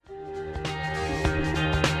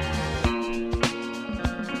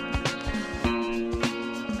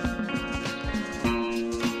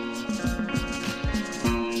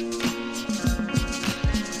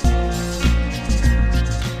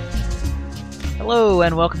Hello,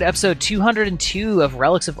 and welcome to episode 202 of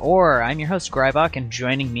Relics of Ore. I'm your host, Grybach, and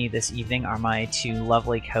joining me this evening are my two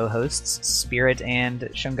lovely co-hosts, Spirit and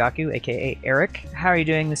Shungaku, aka Eric. How are you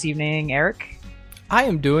doing this evening, Eric? I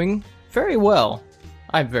am doing very well.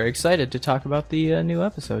 I'm very excited to talk about the new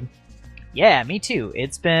episode. Yeah, me too.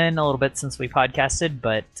 It's been a little bit since we podcasted,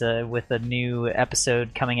 but with a new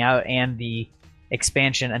episode coming out and the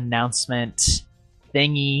expansion announcement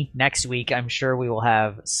thingy next week, I'm sure we will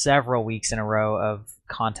have several weeks in a row of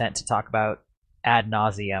content to talk about ad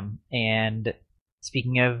nauseum. And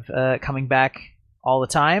speaking of coming back all the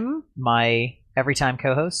time, my every-time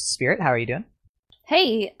co-host, Spirit, how are you doing?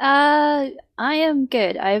 Hey, I am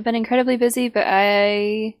good. I've been incredibly busy, but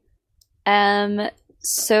I am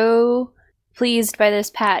so pleased by this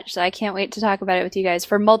patch that I can't wait to talk about it with you guys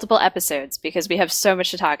for multiple episodes because we have so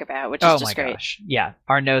much to talk about, which is just great. Gosh. Yeah,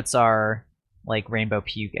 our notes are like rainbow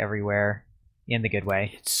puke everywhere in the good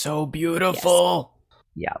way. It's so beautiful.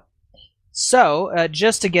 Yes. Yeah. So,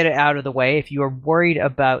 just to get it out of the way, if you are worried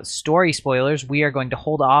about story spoilers, we are going to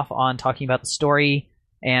hold off on talking about the story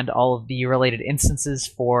and all of the related instances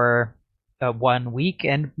for 1 week,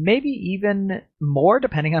 and maybe even more,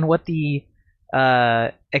 depending on what the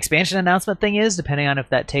expansion announcement thing is, depending on if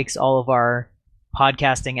that takes all of our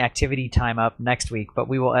podcasting activity time up next week. But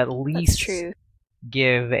we will at least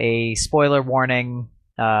give a spoiler warning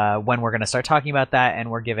when we're going to start talking about that,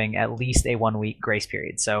 and we're giving at least a 1 week grace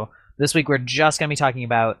period. So this week we're just going to be talking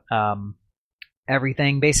about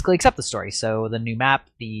everything basically except the story. So the new map,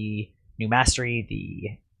 the new mastery,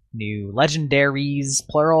 the new legendaries,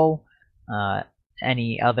 plural,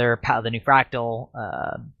 any other, the new fractal,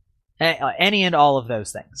 any and all of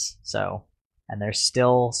those things. So, and there's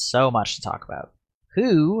still so much to talk about.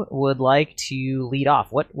 Who would like to lead off?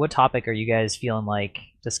 What topic are you guys feeling like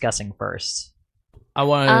discussing first? I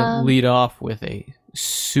want to lead off with a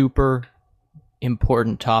super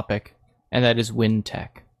important topic, and that is wind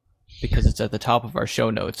tech, because it's at the top of our show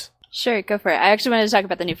notes. Sure, go for it. I actually wanted to talk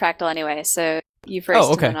about the new fractal anyway, so you first,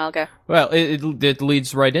 okay. And then I'll go. Well, it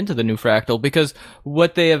leads right into the new fractal, because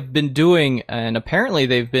what they have been doing, and apparently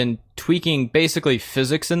they've been tweaking basically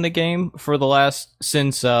physics in the game for a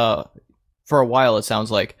while, it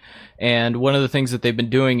sounds like. And one of the things that they've been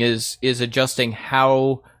doing is adjusting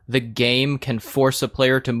how the game can force a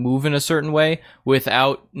player to move in a certain way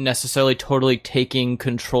without necessarily totally taking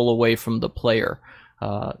control away from the player.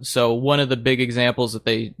 So one of the big examples that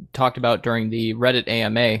they talked about during the Reddit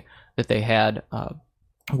AMA that they had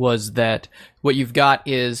was that what you've got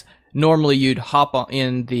is normally you'd hop on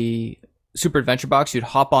in the Super Adventure Box, you'd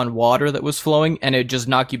hop on water that was flowing, and it'd just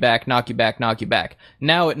knock you back, knock you back, knock you back.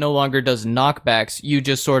 Now it no longer does knockbacks, you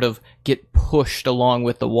just sort of get pushed along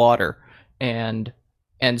with the water. And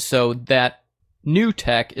so that new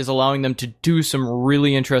tech is allowing them to do some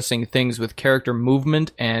really interesting things with character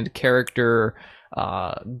movement and character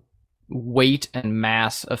weight and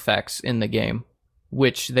mass effects in the game,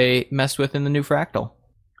 which they messed with in the new fractal.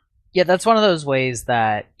 Yeah, that's one of those ways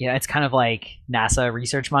that, it's kind of like NASA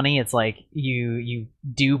research money. It's like you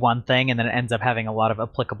do one thing and then it ends up having a lot of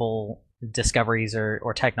applicable discoveries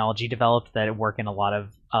or technology developed that work in a lot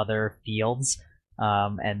of other fields.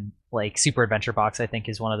 And like Super Adventure Box, I think,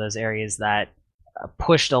 is one of those areas that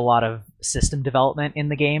pushed a lot of system development in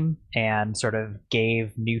the game and sort of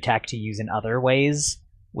gave new tech to use in other ways,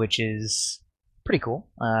 which is pretty cool.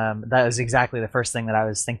 That was exactly the first thing that I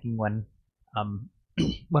was thinking when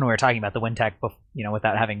we were talking about the wind tech,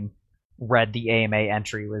 without having read the AMA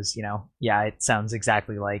entry, was, it sounds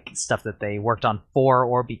exactly like stuff that they worked on for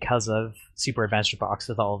or because of Super Adventure Box,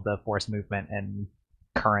 with all of the force movement and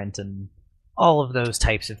current and all of those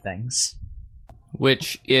types of things.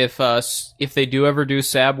 Which, if they do ever do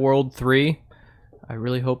Sab World 3, I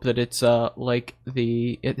really hope that it's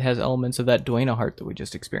it has elements of that Dwayne Heart that we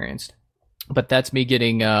just experienced. But that's me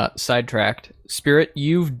getting sidetracked. Spirit,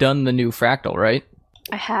 you've done the new fractal, right?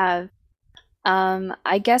 I have.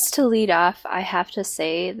 I guess to lead off, I have to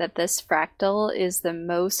say that this fractal is the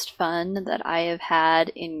most fun that I have had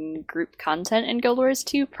in group content in Guild Wars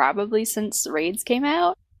 2, probably since Raids came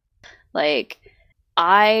out. Like,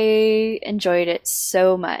 I enjoyed it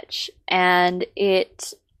so much, and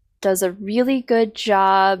it does a really good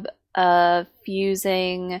job of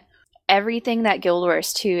fusing everything that Guild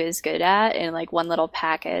Wars 2 is good at in like one little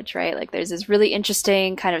package, right? Like, there's this really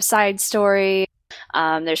interesting kind of side story.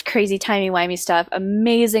 There's crazy timey-wimey stuff,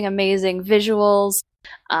 amazing visuals,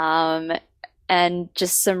 and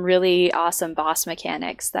just some really awesome boss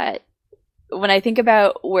mechanics that, when I think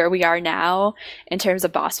about where we are now in terms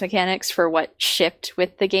of boss mechanics for what shipped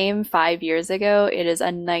with the game 5 years ago, it is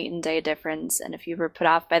a night and day difference. And if you were put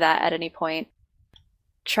off by that at any point,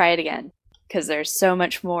 try it again, because there's so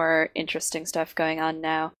much more interesting stuff going on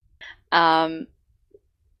now.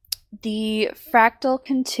 The fractal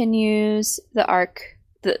continues the arc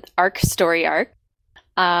story arc,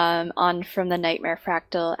 on from the Nightmare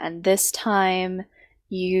Fractal, and this time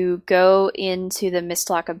you go into the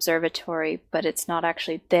Mistlock Observatory, but it's not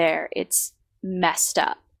actually there. It's messed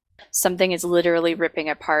up. Something is literally ripping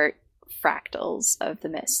apart fractals of the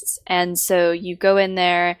mists. And so you go in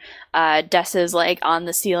there, Dess is like on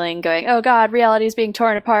the ceiling going, oh god, reality is being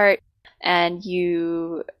torn apart, and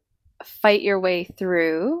you fight your way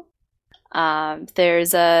through.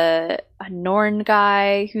 There's a Norn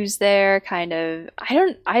guy who's there, kind of. I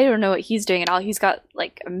don't know what he's doing at all. He's got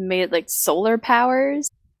like solar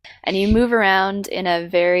powers, and you move around in a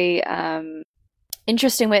very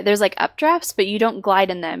interesting way. There's like updrafts, but you don't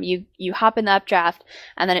glide in them. You hop in the updraft,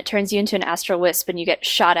 and then it turns you into an astral wisp, and you get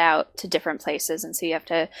shot out to different places. And so you have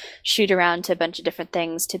to shoot around to a bunch of different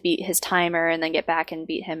things to beat his timer, and then get back and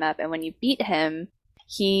beat him up. And when you beat him,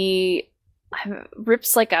 he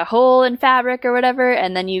rips like a hole in fabric or whatever,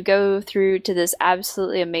 and then you go through to this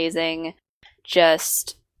absolutely amazing,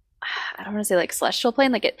 just, I don't want to say like celestial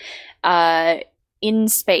plane, like it in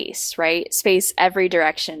space, right? Space every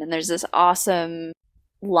direction, and there's this awesome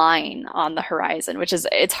line on the horizon, which is,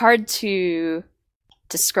 it's hard to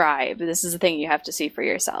describe. This is the thing you have to see for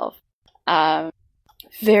yourself.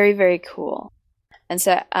 Very, very cool. And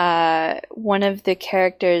so one of the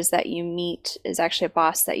characters that you meet is actually a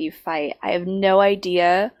boss that you fight. I have no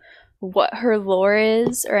idea what her lore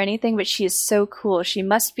is or anything, but she is so cool. She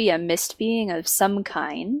must be a mist being of some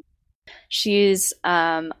kind. She's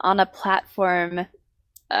on a platform,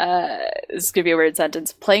 this is going to be a weird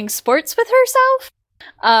sentence, playing sports with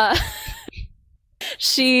herself.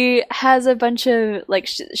 She has a bunch of, like,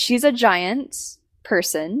 she's a giant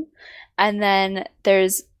person, and then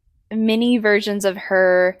there's mini versions of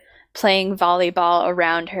her playing volleyball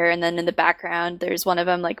around her, and then in the background there's one of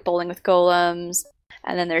them like bowling with golems,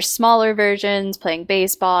 and then there's smaller versions playing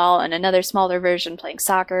baseball, and another smaller version playing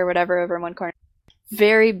soccer or whatever over in one corner.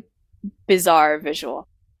 Very bizarre visual.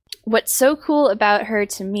 What's so cool about her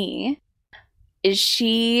to me is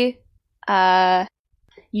she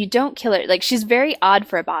you don't kill her. Like, she's very odd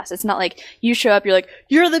for a boss. It's not like you show up, you're like,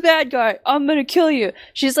 you're the bad guy, I'm gonna kill you.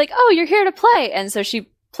 She's like, oh, you're here to play, and so she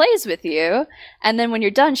plays with you, and then when you're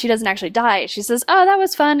done, she doesn't actually die. She says, oh, that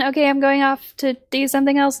was fun, okay, I'm going off to do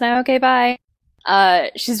something else now, okay, bye.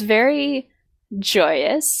 She's very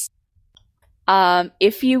joyous.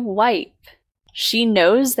 If you wipe, she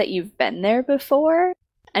knows that you've been there before,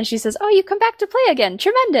 and she says, oh, you come back to play again,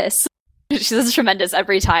 tremendous. She says tremendous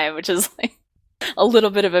every time, which is like a little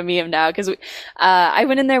bit of a meme now, because I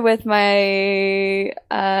went in there with my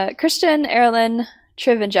Christian, Erlen,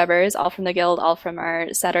 Triv, and Jebbers, all from the guild, all from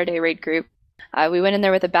our Saturday raid group. We went in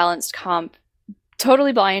there with a balanced comp,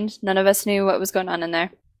 totally blind. None of us knew what was going on in there.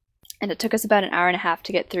 And it took us about an hour and a half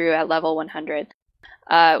to get through at level 100,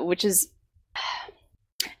 which is,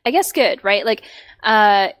 I guess, good, right? Like,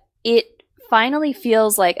 it finally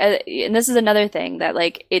feels like, and this is another thing, that,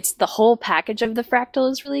 like, it's the whole package of the Fractal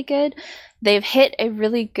is really good. They've hit a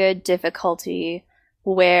really good difficulty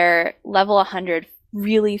where level 100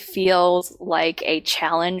 really feels like a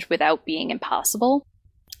challenge without being impossible.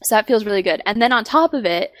 So that feels really good. And then on top of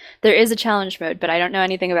it, there is a challenge mode, but I don't know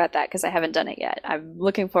anything about that because I haven't done it yet. I'm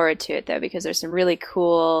looking forward to it, though, because there's some really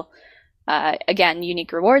cool, again,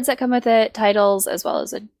 unique rewards that come with it, titles, as well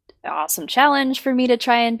as an awesome challenge for me to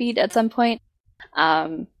try and beat at some point.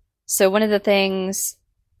 So one of the things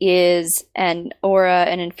is an aura,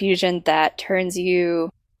 an infusion that turns you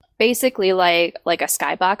basically like a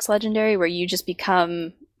skybox legendary, where you just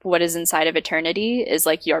become what is inside of eternity is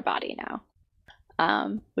like your body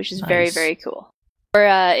now, which is very, very cool. Or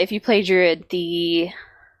if you play druid, the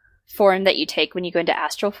form that you take when you go into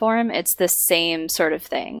astral form, it's the same sort of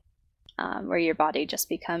thing, where your body just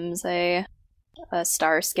becomes a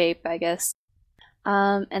starscape, I guess.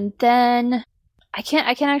 And then I can't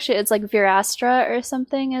actually, it's like Virastra or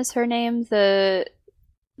something is her name, the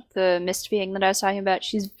mist being that I was talking about.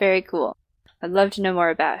 She's very cool. I'd love to know more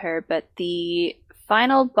about her, but the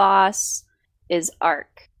final boss is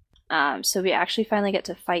Ark. So we actually finally get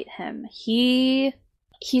to fight him. He's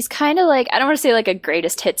kind of like, I don't want to say like a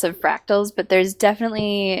greatest hits of fractals, but there's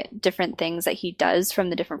definitely different things that he does from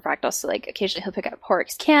the different fractals. So like occasionally he'll pick up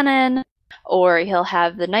Horik's Cannon, or he'll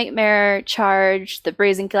have the Nightmare charge. The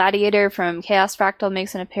Brazen Gladiator from Chaos Fractal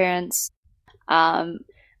makes an appearance.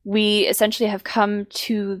 We essentially have come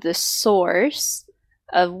to the source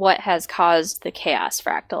of what has caused the Chaos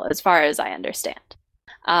Fractal, as far as I understand.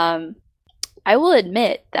 I will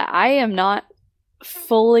admit that I am not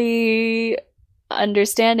fully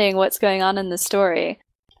understanding what's going on in the story.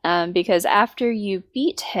 Because after you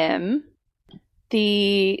beat him,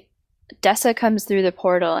 the Dessa comes through the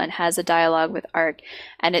portal and has a dialogue with Ark,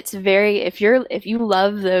 and it's very if you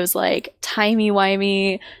love those like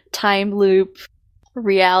timey-wimey time loop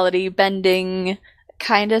reality bending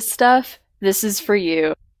kind of stuff, this is for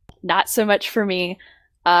you. Not so much for me.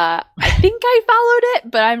 I think I followed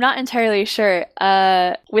it, but I'm not entirely sure.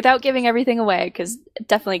 Without giving everything away, because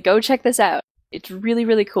definitely go check this out. It's really,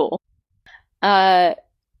 really cool.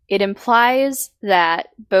 It implies that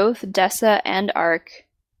both Dessa and Ark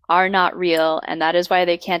are not real, and that is why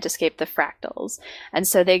they can't escape the fractals. And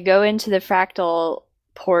so they go into the fractal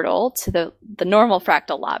portal to the normal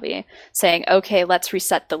fractal lobby, saying, okay, let's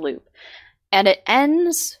reset the loop. And it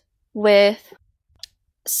ends with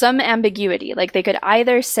some ambiguity. Like, they could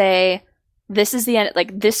either say, this is the end,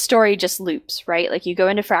 like, this story just loops, right? Like, you go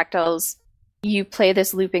into fractals, you play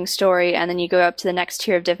this looping story, and then you go up to the next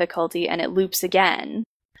tier of difficulty, and it loops again.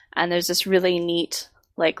 And there's this really neat,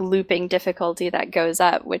 like, looping difficulty that goes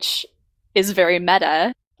up, which is very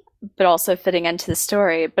meta, but also fitting into the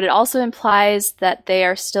story. But it also implies that they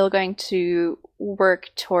are still going to work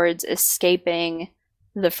towards escaping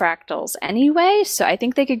the fractals anyway. So I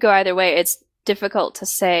think they could go either way. It's difficult to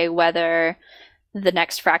say whether the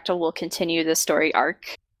next fractal will continue the story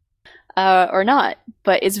arc or not.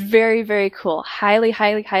 But it's very, very cool. Highly,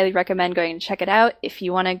 highly, highly recommend going and check it out. If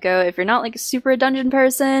you want to go, if you're not like a super dungeon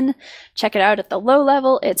person, check it out at the low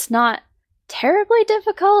level. It's not terribly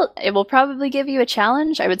difficult. It will probably give you a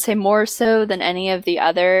challenge. I would say more so than any of the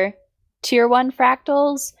other tier 1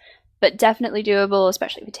 fractals, but definitely doable,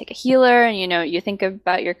 especially if you take a healer and you think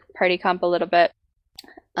about your party comp a little bit.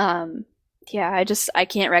 Yeah, I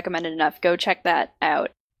can't recommend it enough. Go check that out.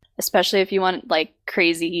 Especially if you want like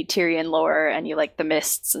crazy Tyrion lore and you like the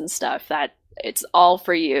mists and stuff, that it's all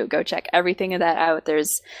for you. Go check everything of that out.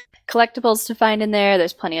 There's collectibles to find in there.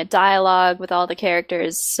 There's plenty of dialogue with all the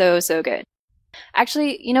characters. So good.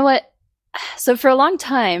 Actually, you know what? So for a long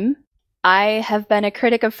time, I have been a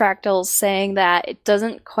critic of fractals, saying that it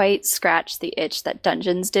doesn't quite scratch the itch that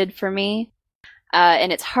dungeons did for me.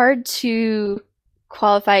 And it's hard to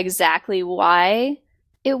qualify exactly why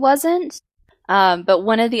it wasn't. But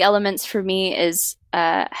one of the elements for me is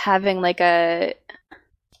having like a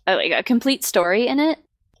complete story in it.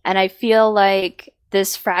 And I feel like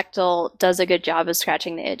this fractal does a good job of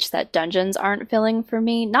scratching the itch that dungeons aren't filling for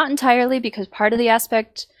me. Not entirely, because part of the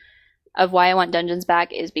aspect of why I want dungeons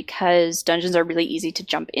back is because dungeons are really easy to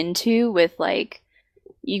jump into with, like,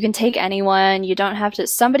 you can take anyone, you don't have to,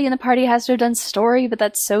 somebody in the party has to have done story, but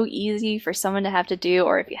that's so easy for someone to have to do,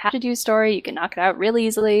 or if you have to do story, you can knock it out real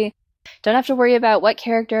easily. Don't have to worry about what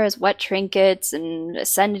character has what trinkets and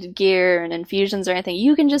ascended gear and infusions or anything.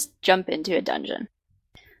 You can just jump into a dungeon.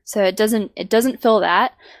 So it doesn't fill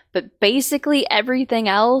that, but basically everything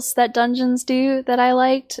else that dungeons do that I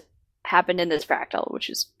liked happened in this fractal, which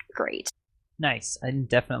is great. Nice. I'm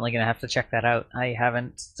definitely going to have to check that out. I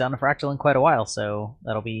haven't done a fractal in quite a while, so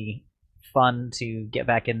that'll be fun to get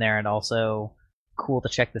back in there, and also cool to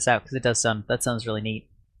check this out, because that sounds really neat.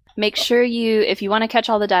 Make sure if you want to catch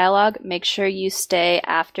all the dialogue, make sure you stay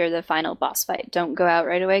after the final boss fight. Don't go out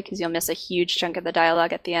right away, because you'll miss a huge chunk of the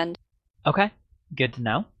dialogue at the end. Okay. Good to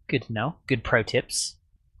know. Good pro tips.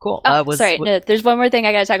 Cool. Sorry. No, there's one more thing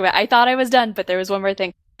I gotta talk about. I thought I was done, but there was one more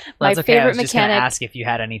thing. That's okay. I was just going to ask if you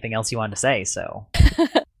had anything else you wanted to say, so.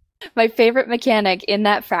 My favorite mechanic in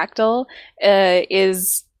that fractal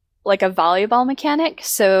is like a volleyball mechanic.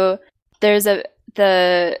 So there's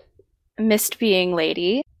the mist being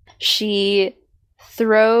lady. She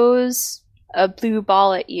throws a blue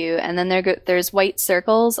ball at you, and then there's white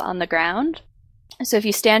circles on the ground. So if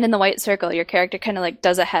you stand in the white circle, your character kind of like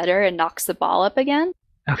does a header and knocks the ball up again.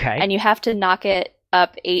 Okay. And you have to knock it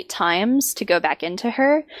up 8 times to go back into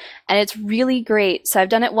her. And it's really great. So I've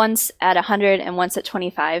done it once at 100 and once at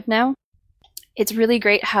 25 now. It's really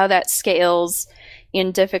great how that scales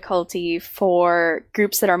in difficulty for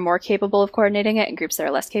groups that are more capable of coordinating it and groups that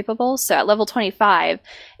are less capable. So at level 25,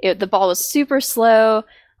 the ball was super slow,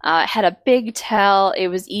 had a big tell. It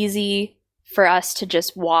was easy for us to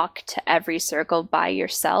just walk to every circle by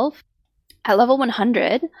yourself. At level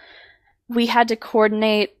 100, we had to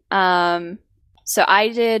coordinate. So I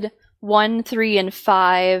did 1, 3, and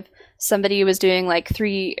 5. Somebody was doing like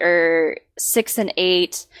 3 or 6 and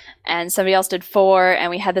 8, and somebody else did 4, and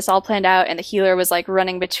we had this all planned out, and the healer was like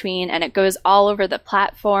running between, and it goes all over the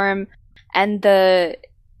platform. And oh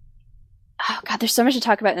god, there's so much to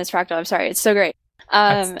talk about in this fractal. I'm sorry, it's so great.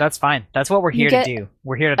 That's fine. That's what we're here to do.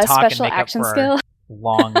 We're here to talk and make up for our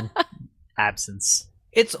long absence.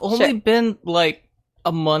 It's only been like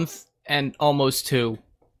a month and almost 2.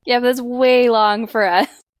 Yeah, but that's way long for us.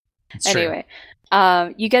 It's true. Anyway,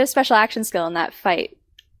 you get a special action skill in that fight,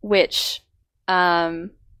 which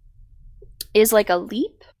is like a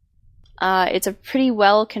leap. It's a pretty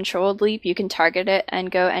well-controlled leap. You can target it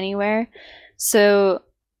and go anywhere. So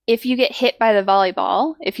if you get hit by the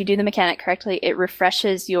volleyball, if you do the mechanic correctly, it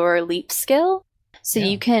refreshes your leap skill. So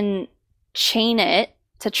you can chain it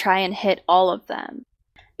to try and hit all of them.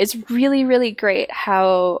 It's really, really great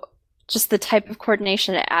how just the type of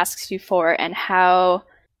coordination it asks you for and how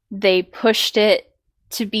they pushed it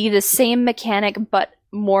to be the same mechanic but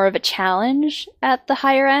more of a challenge at the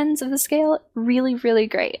higher ends of the scale. Really, really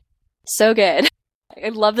great. So good. I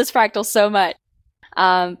love this fractal so much.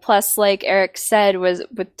 Plus, like Eric said, was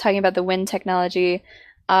with talking about the wind technology,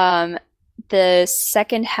 the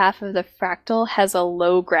second half of the fractal has a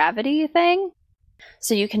low gravity thing.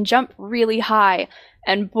 So you can jump really high.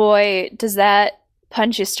 And boy, does that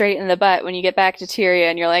punch you straight in the butt when you get back to Tyria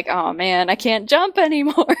and you're like, oh man, I can't jump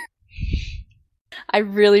anymore.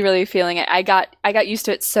 I'm really, really feeling it. I got used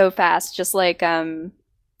to it so fast, just like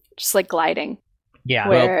gliding. Yeah.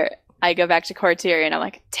 Where I go back to Core Tyria and I'm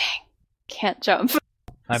like, dang, can't jump.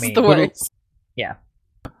 I mean, the worst. Yeah.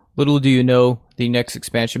 Little do you know, the next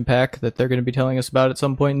expansion pack that they're going to be telling us about at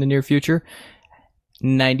some point in the near future,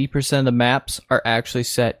 90% of the maps are actually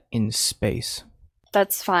set in space.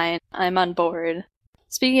 That's fine. I'm on board.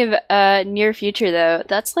 Speaking of near future, though,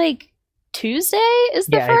 that's like Tuesday is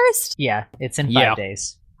the first? It's in 5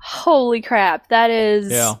 days. Holy crap. That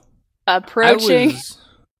is approaching.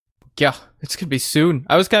 Yeah, it's going to be soon.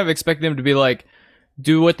 I was kind of expecting them to be like,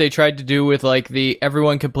 do what they tried to do with like the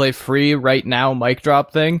everyone can play free right now mic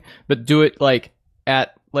drop thing, but do it like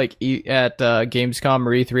at Gamescom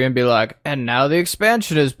or E3 and be like, and now the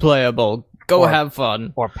expansion is playable. Go have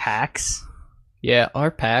fun. Or PAX. Yeah, or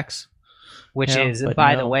PAX. Which is,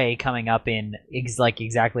 by the way, coming up in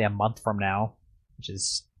exactly a month from now, which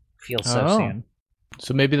feels so soon.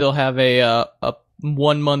 So maybe they'll have a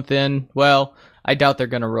 1 month in. Well, I doubt they're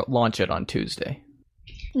going to launch it on Tuesday.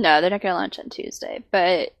 No, they're not going to launch on Tuesday.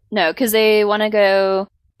 But no, because they want to go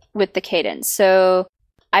with the cadence. So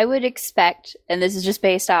I would expect, and this is just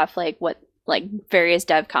based off various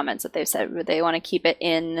dev comments that they've said, where they want to keep it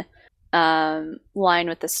in line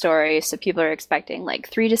with the story. So people are expecting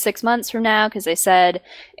 3 to 6 months from now, because they said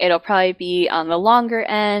it'll probably be on the longer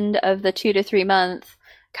end of the 2 to 3 month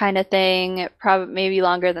kind of thing. Probably maybe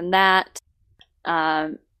longer than that.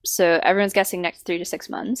 So everyone's guessing next 3 to 6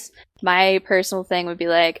 months. My personal thing would be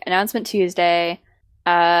announcement Tuesday,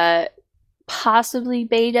 possibly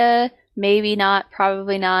beta, maybe not,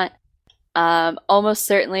 probably not. Almost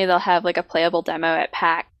certainly they'll have a playable demo at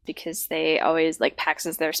PAX, because they always PAX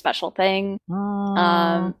is their special thing.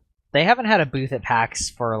 They haven't had a booth at PAX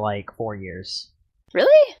for 4 years.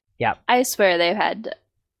 Really? Yeah. I swear they've had.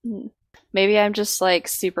 Maybe I'm just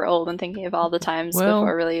super old and thinking of all the times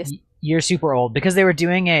before release. You're super old, because they were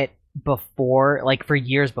doing it before, for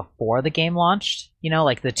years before the game launched.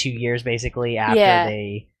 The 2 years basically after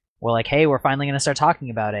they were hey, we're finally going to start talking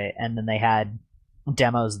about it. And then they had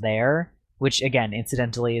demos there, which again,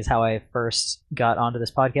 incidentally, is how I first got onto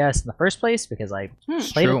this podcast in the first place, because I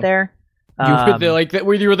played it there. You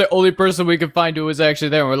were the only person we could find who was actually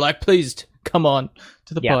there. And we're please come on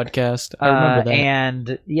to the podcast. I remember that.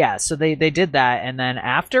 And so they did that. And then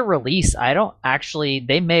after release,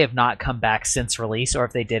 they may have not come back since release, or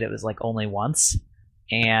if they did, it was only once.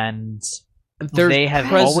 And they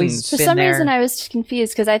have always for been some there. reason I was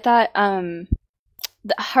confused, because I thought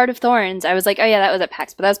the Heart of Thorns, I was oh yeah, that was at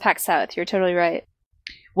PAX, but that was PAX South. You're totally right.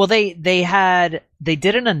 Well, they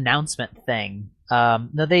did an announcement thing.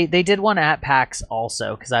 No, they did one at PAX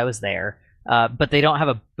also, because I was there. But they don't have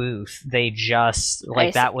a booth. They just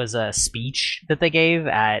that was a speech that they gave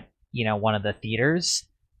at one of the theaters,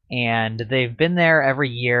 and they've been there every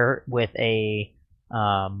year with a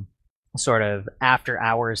sort of after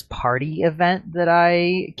hours party event that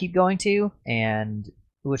I keep going to, and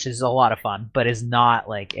which is a lot of fun, but is not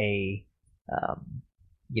a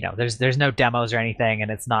there's no demos or anything,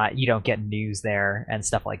 and it's not, you don't get news there and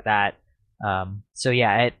stuff like that. So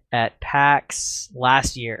yeah, at PAX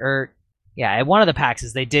last year, at one of the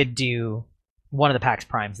PAXs, they did do one of the PAX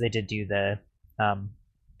Primes. They did do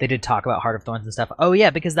they did talk about Heart of Thorns and stuff. Oh yeah,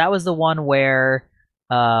 because that was the one where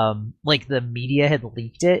the media had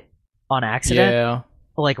leaked it on accident. Yeah.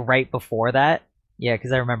 Right before that. Yeah,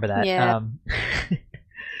 because I remember that. Yeah.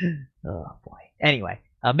 Oh boy. Anyway,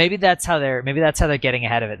 maybe that's how they're getting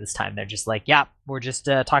ahead of it this time. They're just we're just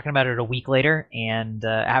talking about it a week later and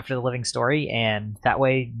after the living story, and that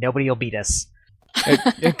way nobody will beat us.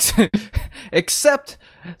 Ex- Except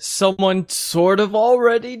someone sort of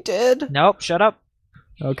already did. Nope, shut up.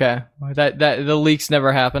 Okay, that the leaks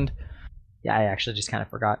never happened. Yeah, I actually just kind of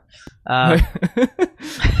forgot.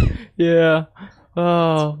 Yeah.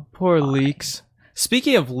 Oh, poor leaks.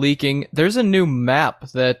 Speaking of leaking, there's a new map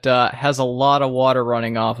that has a lot of water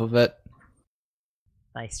running off of it.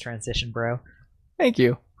 Nice transition, bro. Thank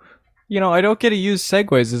you. You know, I don't get to use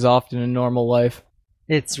segues as often in normal life.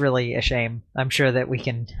 It's really a shame. I'm sure that we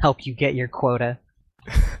can help you get your quota.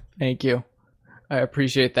 Thank you. I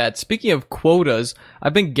appreciate that. Speaking of quotas,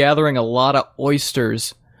 I've been gathering a lot of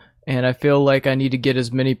oysters, and I feel like I need to get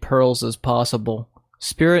as many pearls as possible.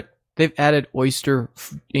 Spirit, they've added oyster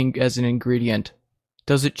as an ingredient.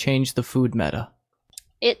 Does it change the food meta?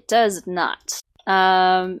 It does not.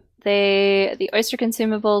 The oyster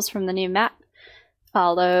consumables from the new map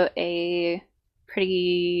follow a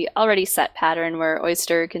pretty already set pattern where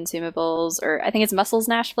oyster consumables, or I think it's Muscle's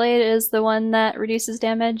Gnash Blade is the one that reduces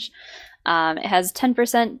damage. It has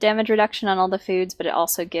 10% damage reduction on all the foods, but it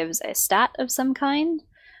also gives a stat of some kind,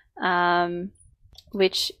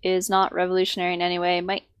 which is not revolutionary in any way. It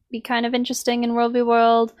might be kind of interesting in World v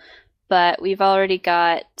World, but we've already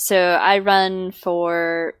got... So I run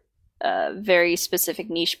for a very specific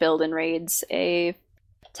niche build in raids, a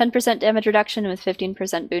 10% damage reduction with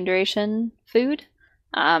 15% boon duration food.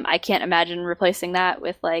 I can't imagine replacing that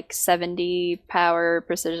with like 70 power,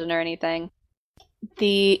 precision, or anything.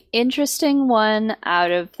 The interesting one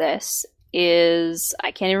out of this is,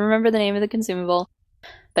 I can't even remember the name of the consumable,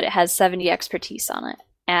 but it has 70 expertise on it.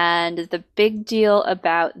 And the big deal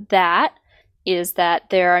about that is that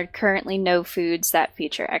there are currently no foods that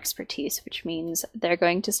feature expertise, which means they're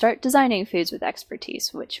going to start designing foods with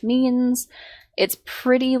expertise, which means it's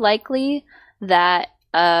pretty likely that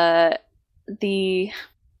the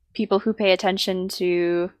people who pay attention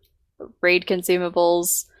to raid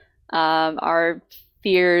consumables, our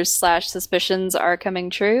fears/suspicions are coming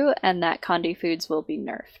true, and that Condi foods will be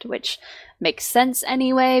nerfed, which makes sense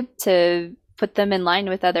anyway to put them in line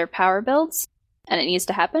with other power builds, and it needs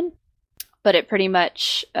to happen. But it pretty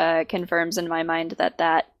much confirms in my mind that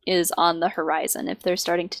that is on the horizon if they're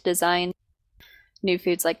starting to design new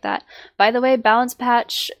foods like that. By the way, balance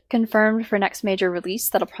patch confirmed for next major release.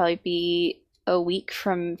 That'll probably be a week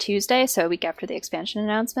from Tuesday, so a week after the expansion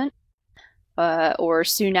announcement, or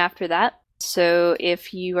soon after that. So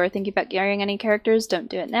if you are thinking about gearing any characters, don't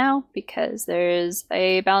do it now, because there's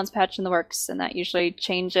a balance patch in the works, and that usually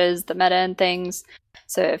changes the meta and things.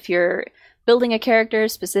 So if you're building a character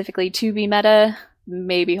specifically to be meta,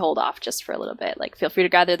 maybe hold off just for a little bit. Like, feel free to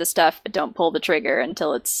gather the stuff, but don't pull the trigger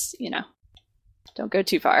until it's, don't go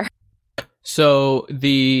too far. So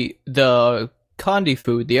the Condi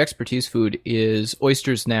food, the expertise food, is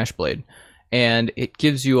Oyster's Gnash Blade, and it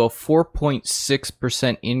gives you a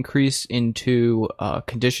 4.6% increase into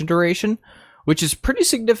condition duration, which is pretty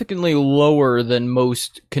significantly lower than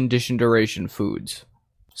most condition duration foods.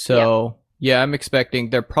 So yeah, I'm expecting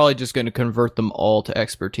they're probably just going to convert them all to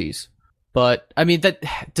expertise. But I mean, that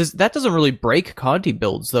doesn't really break Condi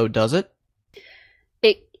builds, though, does it?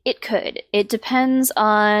 It could. It depends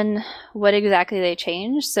on what exactly they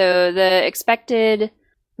change. So the expected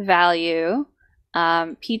value,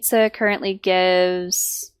 pizza currently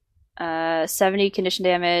gives 70 condition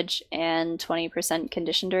damage and 20%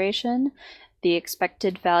 condition duration. The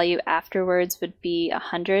expected value afterwards would be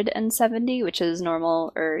 170, which is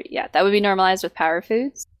normal, that would be normalized with power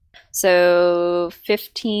foods. So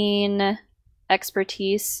 15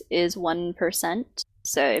 expertise is 1%.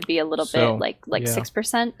 So it'd be a little bit like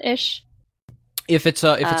 6%-ish. If it's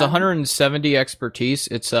 170 expertise,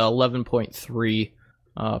 it's 11.3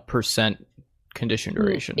 percent condition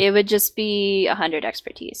duration. It would just be 100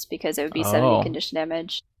 expertise because it would be 70 condition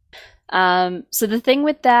damage. So the thing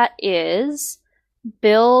with that is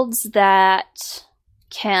builds that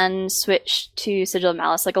can switch to Sigil of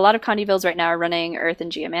Malice. Like, a lot of Condi builds right now are running Earth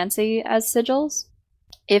and Geomancy as sigils.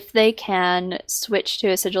 If they can switch to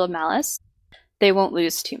a Sigil of Malice, they won't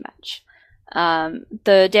lose too much.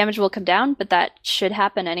 The damage will come down, but that should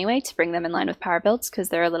happen anyway to bring them in line with power builds, because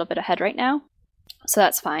they're a little bit ahead right now. So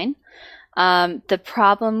that's fine. The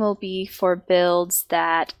problem will be for builds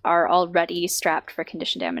that are already strapped for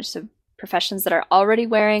condition damage. So professions that are already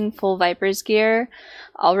wearing full Viper's gear,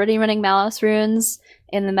 already running Malice runes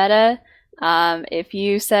in the meta. If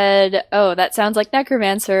you said, oh, that sounds like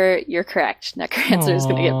Necromancer, you're correct. Necromancer is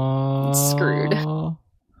going to get screwed.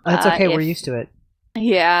 That's okay, we're used to it.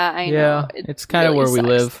 Yeah, I know. Yeah, it's kind of where we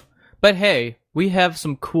live. But hey, we have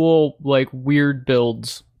some cool, weird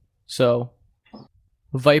builds. So,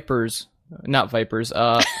 Valkyries. Valkyries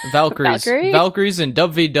and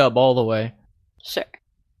Dub v Dub all the way. Sure.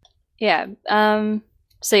 Yeah.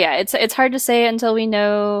 So yeah, it's hard to say until we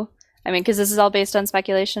know. I mean, because this is all based on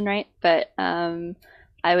speculation, right? But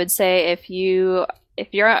I would say if you're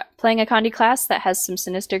playing a Condi class that has some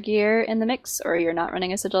Sinister gear in the mix, or you're not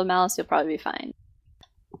running a Sigil of Malice, you'll probably be fine.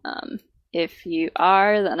 If you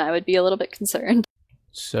are, then I would be a little bit concerned.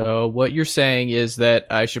 So what you're saying is that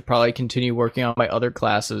I should probably continue working on my other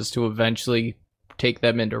classes to eventually take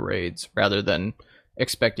them into raids, rather than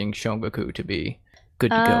expecting Shongoku to be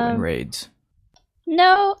good to go in raids.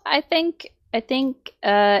 No, I think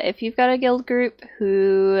if you've got a guild group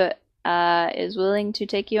who is willing to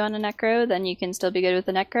take you on a necro, then you can still be good with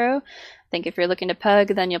the necro. I think if you're looking to pug,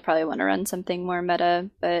 then you'll probably want to run something more meta,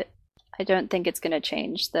 but I don't think it's going to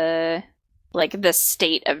change the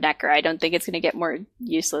state of necro. I don't think it's going to get more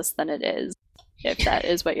useless than it is, if that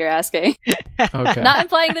is what you're asking. Okay. Not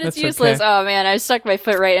implying that it's useless. Okay. Oh man, I stuck my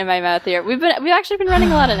foot right in my mouth here. We've actually been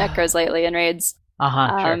running a lot of necros lately in raids.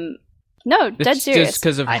 Sure. No, dead It's serious. just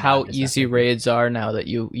because of I know, how just easy messing. raids are now that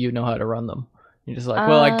you know how to run them. You're just like,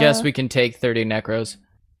 well, I guess we can take 30 necros.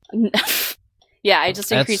 Yeah, I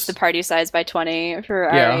just increased the party size by 20 for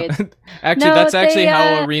our raids. Actually, No, that's actually they,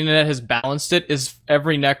 how ArenaNet has balanced it, is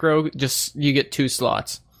every necro, you get 2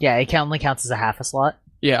 slots. Yeah, it only counts as a half a slot.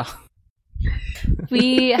 Yeah.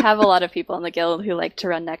 We have a lot of people in the guild who like to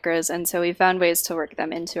run necros, and so we found ways to work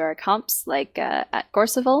them into our comps, like at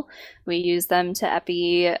Gorseval. We use them to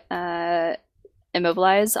epi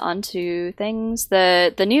immobilize onto things.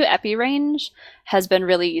 The new epi range has been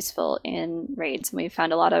really useful in raids, and we've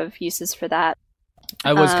found a lot of uses for that.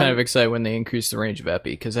 I was kind of excited when they increased the range of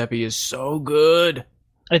epi, because epi is so good.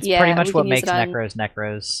 It's Yeah, pretty much we what can use makes it on-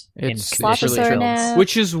 necros It's in conditional Slothsaur builds. now.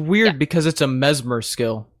 Which is weird Yeah. because it's a mesmer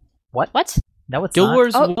skill. What? No, it's Guild not.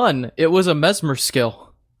 Wars Oh. 1, it was a mesmer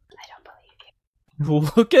skill. I don't believe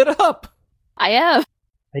you. Look it up. I am.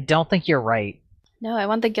 I don't think you're right. No, I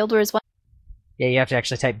want the Guild Wars one. Yeah, you have to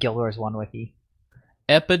actually type Guild Wars 1 wiki.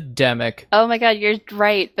 Epidemic. Oh my god, you're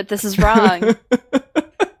right, but this is wrong.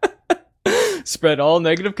 Spread all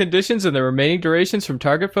negative conditions and the remaining durations from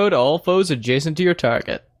target foe to all foes adjacent to your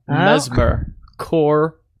target. Oh. Mesmer.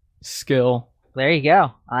 Core skill. There you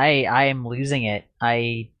go. I am losing it.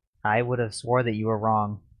 I would have swore that you were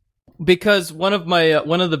wrong. Because one of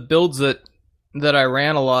the builds that I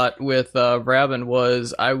ran a lot with Rabin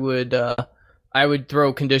was I would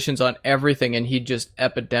throw conditions on everything and he'd just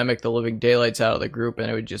epidemic the living daylights out of the group, and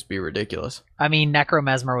it would just be ridiculous. I mean, Necro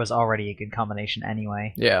Mesmer was already a good combination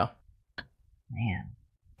anyway. Yeah. Man.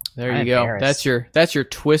 There I'm you go. embarrassed. That's your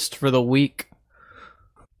twist for the week.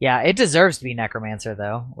 Yeah, it deserves to be Necromancer,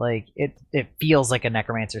 though. Like, it feels like a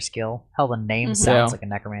Necromancer skill. Hell, the name Mhm. sounds Yeah. like a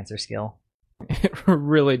Necromancer skill. It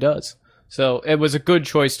really does. So it was a good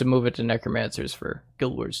choice to move it to Necromancers for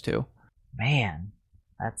Guild Wars 2. Man,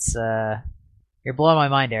 that's, you're blowing my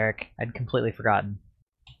mind, Eric. I'd completely forgotten.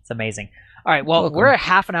 It's amazing. All right, well, Welcome. we're a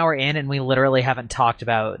half an hour in, and we literally haven't talked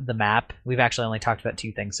about the map. We've actually only talked about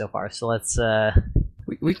 2 things so far, so let's,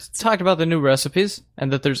 We talked about the new recipes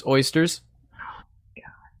and that there's oysters.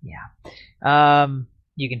 yeah.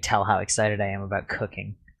 You can tell how excited I am about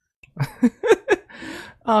cooking.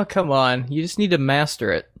 Oh, come on. You just need to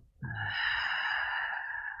master it.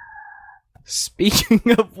 Speaking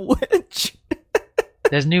of which...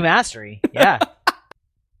 There's new mastery. Yeah.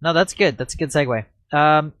 No, that's good. That's a good segue.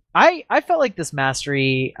 I felt like this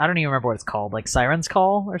mastery, I don't even remember what it's called, like Siren's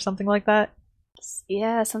Call or something like that.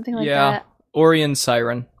 Yeah, something like Yeah. that. Orion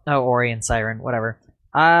Siren. Oh, Orion Siren, whatever.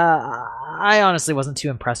 I honestly wasn't too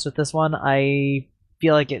impressed with this one. I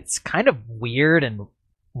feel like it's kind of weird and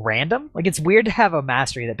random. Like, it's weird to have a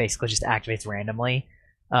mastery that basically just activates randomly.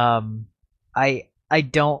 I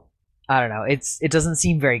don't know. It doesn't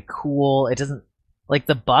seem very cool. It doesn't, like,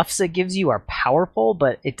 the buffs it gives you are powerful,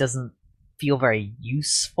 but it doesn't feel very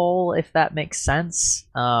useful, if that makes sense.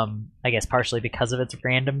 I guess partially because of its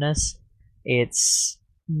randomness. It's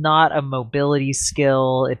not a mobility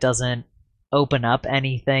skill. It doesn't open up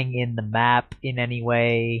anything in the map in any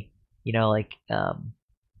way. You know, like,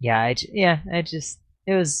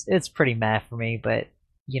 it's pretty meh for me, but,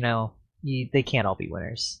 you know, they can't all be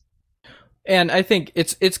winners. And I think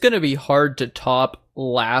it's going to be hard to top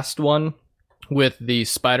last one with the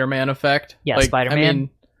Spider-Man effect. Yeah, Like, Spider-Man. I mean,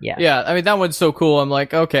 Yeah. I mean, that one's so cool. I'm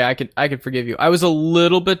like, okay, I could forgive you. I was a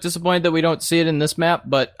little bit disappointed that we don't see it in this map,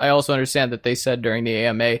 but I also understand that they said during the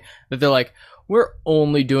AMA that they're like, we're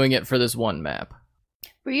only doing it for this one map.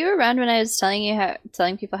 Were you around when I was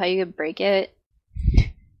telling people how you could break it?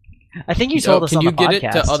 I think you told us Can on you the get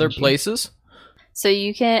podcast. it to other didn't you? places? So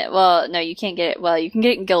you can't. Well, no, you can't get it. Well, you can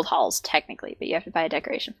get it in guild halls technically, but you have to buy a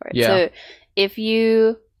decoration for it. Yeah. So if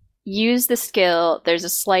you use the skill, there's a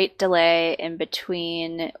slight delay in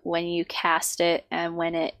between when you cast it and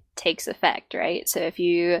when it takes effect, right? So if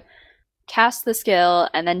you cast the skill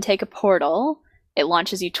and then take a portal, it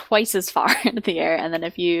launches you twice as far into the air. And then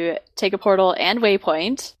if you take a portal and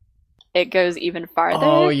waypoint, it goes even farther.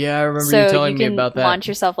 Oh, yeah, I remember you telling me about that. So you can launch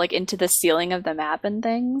yourself like into the ceiling of the map and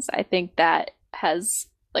things. I think that has,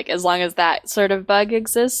 like, as long as that sort of bug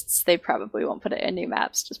exists, they probably won't put it in new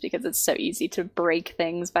maps just because it's so easy to break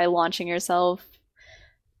things by launching yourself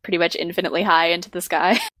pretty much infinitely high into the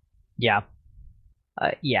sky. Yeah.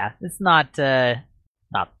 Yeah, it's not that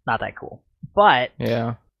cool. But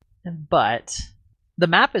the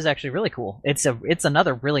map is actually really cool. It's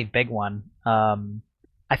another really big one.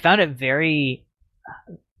 I found it very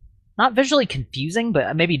not visually confusing,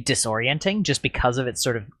 but maybe disorienting just because of its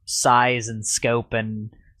sort of size and scope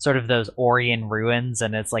and sort of those Orion ruins.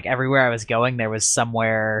 And it's like everywhere I was going, there was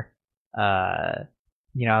somewhere, I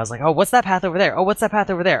was like, oh, what's that path over there? Oh, what's that path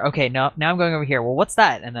over there? Okay, now I'm going over here. Well, what's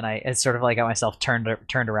that? And then I sort of like got myself turned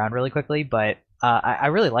around really quickly. But I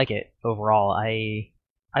really like it overall. I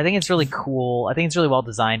think it's really cool. I think it's really well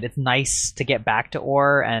designed. It's nice to get back to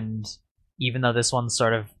Ore, and even though this one's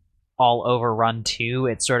sort of all overrun too,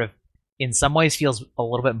 it sort of in some ways feels a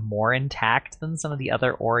little bit more intact than some of the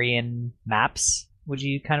other Orion maps. Would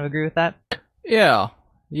you kind of agree with that? Yeah.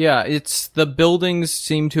 It's the buildings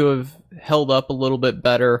seem to have held up a little bit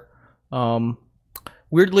better.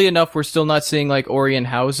 Weirdly enough, we're still not seeing like Orion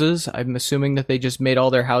houses. I'm assuming that they just made all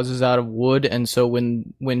their houses out of wood, and so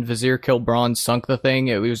when Vizier Kilbron sunk the thing,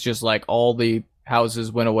 it was just like all the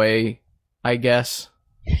houses went away, I guess.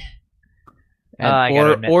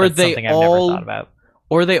 And,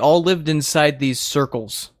 or they all lived inside these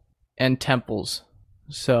circles and temples.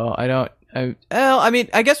 So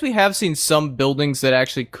I guess we have seen some buildings that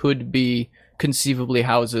actually could be conceivably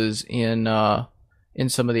houses in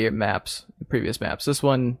some of the maps, previous maps. This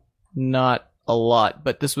one, not a lot,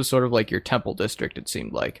 but this was sort of like your temple district, it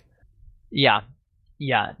seemed like. Yeah.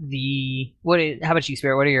 How about you,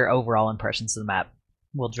 Spirit? What are your overall impressions of the map?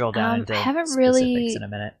 We'll drill down into specifics in a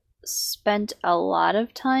minute. Spent a lot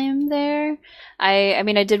of time there. I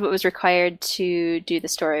mean, I did what was required to do the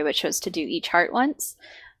story, which was to do each heart once.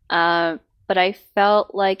 But I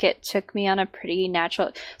felt like it took me on a pretty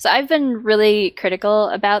natural... So I've been really critical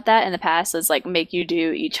about that in the past, as like make you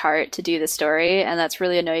do each heart to do the story, and that's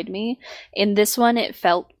really annoyed me. In this one, it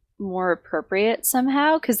felt more appropriate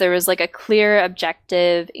somehow, because there was like a clear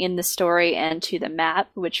objective in the story and to the map,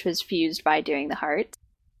 which was fused by doing the hearts.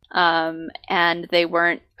 And they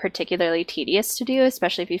weren't particularly tedious to do,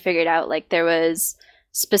 especially if you figured out like there was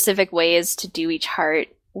specific ways to do each heart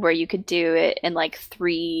where you could do it in like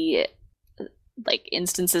 3 like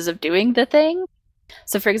instances of doing the thing.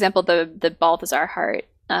 So for example, the Balthazar heart,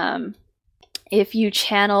 if you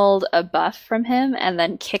channeled a buff from him and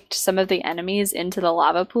then kicked some of the enemies into the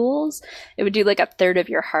lava pools, it would do like 1/3 of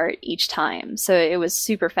your heart each time. So it was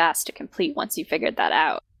super fast to complete once you figured that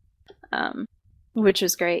out. Which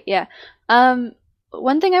was great, yeah.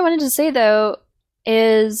 One thing I wanted to say, though,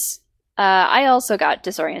 is I also got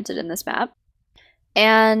disoriented in this map.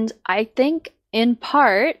 And I think, in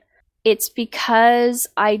part, it's because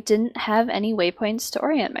I didn't have any waypoints to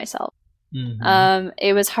orient myself. Mm-hmm.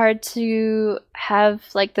 It was hard to have,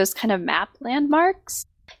 like, those kind of map landmarks.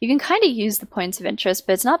 You can kind of use the points of interest,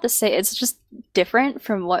 but it's not the same. It's just different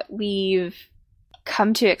from what we've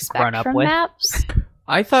come to expect from maps.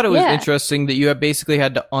 I thought it was interesting that you basically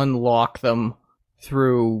had to unlock them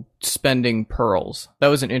through spending pearls. That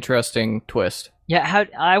was an interesting twist. Yeah,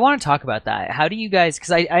 I want to talk about that. How do you guys...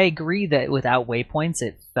 Because I agree that without waypoints,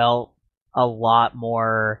 it felt a lot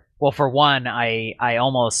more... Well, for one, I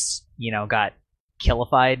almost, got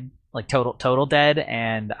killified, like total dead,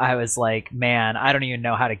 and I was like, man, I don't even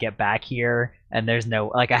know how to get back here, and there's no...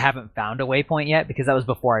 Like, I haven't found a waypoint yet, because that was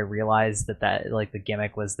before I realized that like, the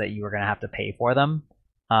gimmick was that you were going to have to pay for them.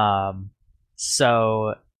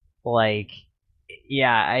 So, like,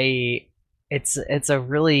 yeah, it's a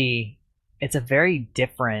very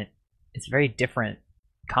different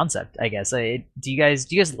concept, I guess. Do you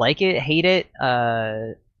guys like it, hate it?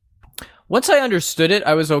 Once I understood it,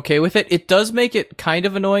 I was okay with it. It does make it kind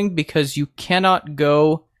of annoying because you cannot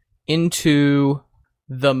go into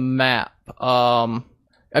the map. I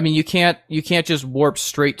mean, you can't just warp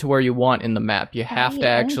straight to where you want in the map. You have to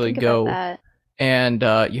actually go, and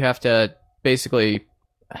you have to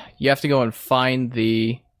go and find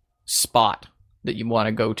the spot that you want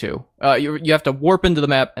to go to. You have to warp into the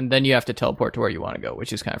map, and then you have to teleport to where you want to go,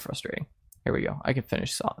 which is kind of frustrating. Here we go. I can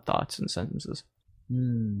finish thoughts and sentences.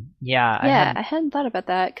 Yeah, I Yeah, hadn't. I hadn't thought about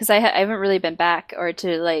that because I haven't really been back or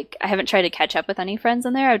to like I haven't tried to catch up with any friends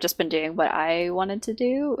in there. I've just been doing what I wanted to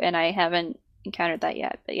do, and I haven't encountered that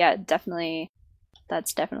yet. But yeah, definitely,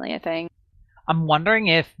 that's definitely a thing. I'm wondering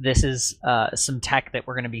if this is some tech that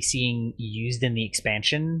we're going to be seeing used in the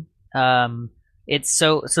expansion. It's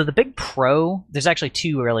so the big pro. There's actually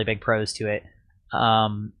two really big pros to it.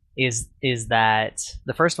 Is that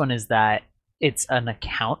the first one is that it's an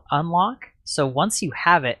account unlock. So once you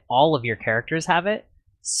have it, all of your characters have it.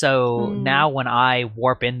 So Mm. now when I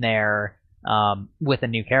warp in there with a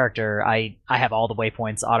new character, I have all the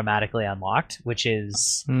waypoints automatically unlocked, which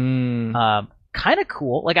is Hmm. kind of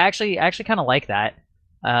cool. Like I actually kind of like that.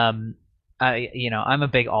 I'm a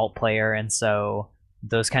big alt player, and so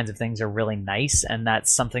those kinds of things are really nice. And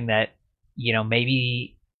that's something that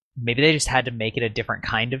maybe they just had to make it a different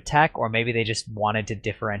kind of tech, or maybe they just wanted to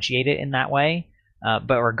differentiate it in that way.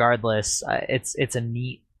 But regardless, it's a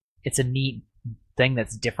neat thing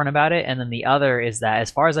that's different about it. And then the other is that,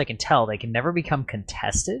 as far as I can tell, they can never become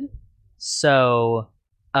contested. So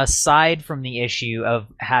aside from the issue of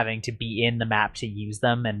having to be in the map to use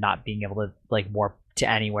them and not being able to like warp to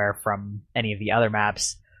anywhere from any of the other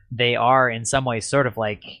maps, they are in some ways sort of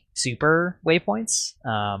like super waypoints.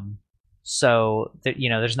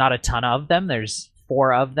 There's not a ton of them. There's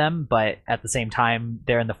four of them, but at the same time,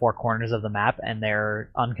 they're in the four corners of the map and they're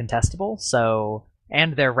uncontestable. So,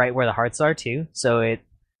 and they're right where the hearts are too. So it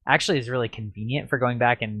actually is really convenient for going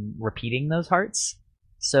back and repeating those hearts.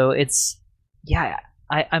 So yeah,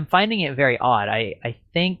 I'm finding it very odd. I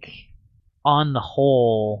think on the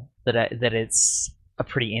whole that it's a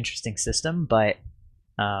pretty interesting system, but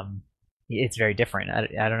it's very different.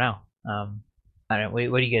 I don't know. I don't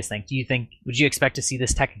know. What do you guys think? Would you expect to see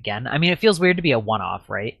this tech again? I mean, it feels weird to be a one-off,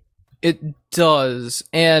 right? It does,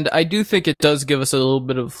 and I do think it does give us a little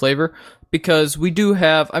bit of flavor because we do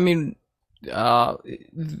have. I mean,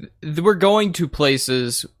 we're going to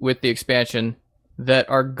places with the expansion that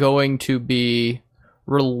are going to be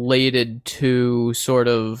related to sort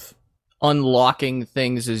of unlocking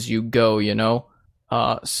things as you go.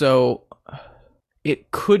 So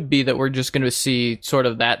it could be that we're just going to see sort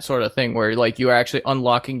of that sort of thing where like you are actually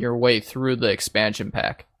unlocking your way through the expansion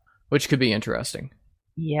pack, which could be interesting.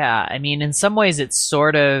 Yeah, I mean, in some ways, it's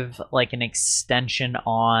sort of like an extension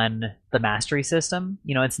on the mastery system.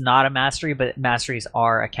 It's not a mastery, but masteries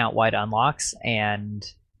are account-wide unlocks, and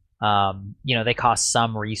they cost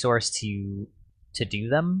some resource to do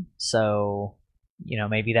them. So,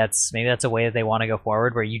 maybe that's a way that they want to go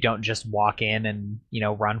forward, where you don't just walk in and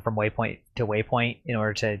run from waypoint to waypoint in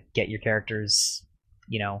order to get your characters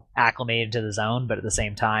acclimated to the zone, but at the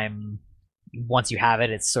same time, once you have it,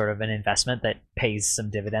 it's sort of an investment that pays some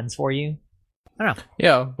dividends for you. I don't know.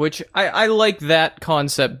 Yeah, which I like that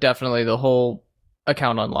concept, definitely, the whole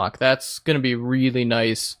account unlock. That's going to be really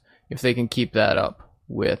nice if they can keep that up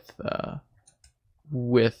with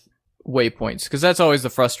waypoints, because that's always the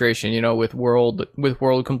frustration, with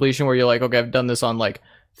world completion, where you're like, okay, I've done this on like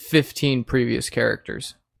 15 previous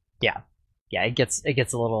characters. Yeah, it gets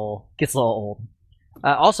a little old.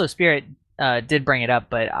 Also, Spirit did bring it up,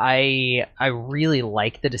 but I really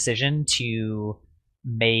like the decision to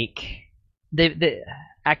make the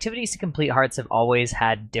activities to complete hearts have always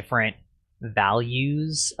had different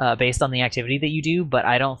values based on the activity that you do, but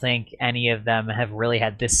I don't think any of them have really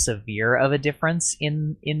had this severe of a difference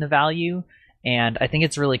in the value. And I think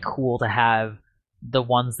it's really cool to have the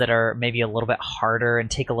ones that are maybe a little bit harder and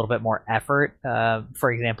take a little bit more effort.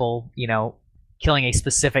 For example, killing a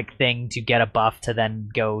specific thing to get a buff to then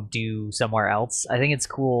go do somewhere else. I think it's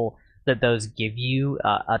cool that those give you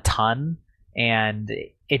a ton, and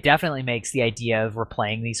it definitely makes the idea of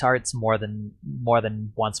replaying these hearts more than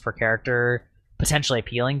once per character potentially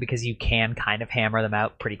appealing, because you can kind of hammer them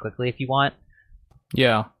out pretty quickly if you want.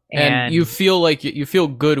 Yeah, and you feel like you feel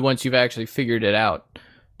good once you've actually figured it out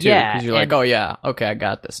too, yeah, because you're like, oh yeah, okay, I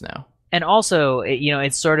got this now. And also,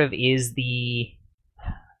 it sort of is the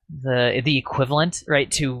equivalent, right,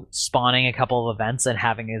 to spawning a couple of events and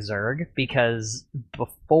having a Zerg, because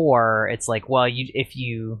before it's like, well, if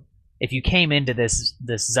you came into this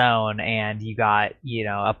zone and you got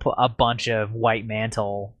a bunch of white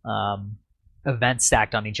mantle events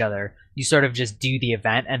stacked on each other, you sort of just do the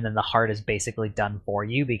event and then the heart is basically done for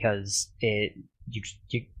you, because you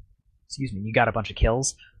got a bunch of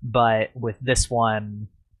kills. But with this one,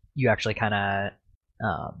 you actually kind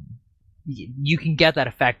of you can get that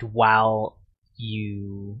effect while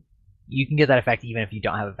you can get that effect even if you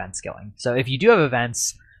don't have events going. So if you do have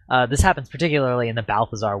events, this happens particularly in the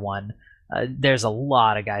Balthazar one. There's a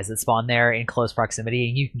lot of guys that spawn there in close proximity,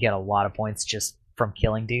 and you can get a lot of points just from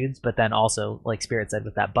killing dudes, but then also, like Spirit said,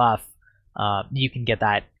 with that buff, you can get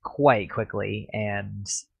that quite quickly, and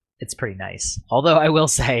it's pretty nice. Although I will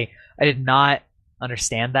say, I did not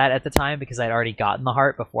understand that at the time because I'd already gotten the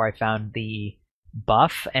heart before I found the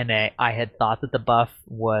buff, and I had thought that the buff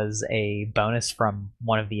was a bonus from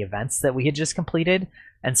one of the events that we had just completed,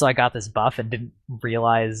 and so I got this buff and didn't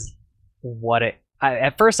realize what it...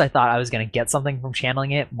 at first I thought I was going to get something from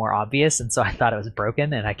channeling it more obvious, and so I thought it was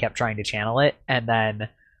broken, and I kept trying to channel it, and then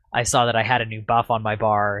I saw that I had a new buff on my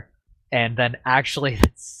bar, and then actually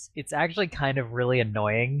it's actually kind of really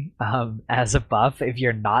annoying as a buff if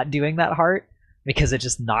you're not doing that heart, because it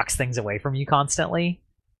just knocks things away from you constantly.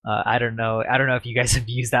 I don't know if you guys have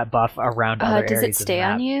used that buff around other areas. Does it stay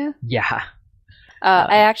on you? Yeah.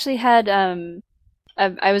 I actually had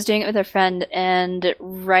I was doing it with a friend, and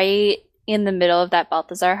right in the middle of that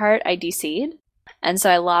Balthazar heart, I DC'd, and so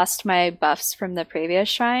I lost my buffs from the previous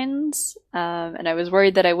shrines, and I was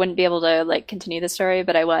worried that I wouldn't be able to like continue the story,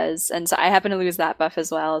 but I was, and so I happened to lose that buff as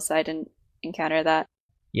well, so I didn't encounter that.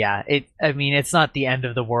 Yeah, it's not the end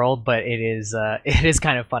of the world, but it is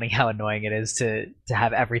kind of funny how annoying it is to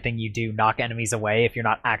have everything you do knock enemies away if you're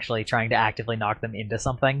not actually trying to actively knock them into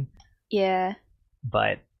something. Yeah.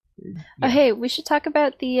 But yeah. Oh, hey, we should talk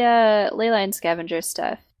about the leyline scavenger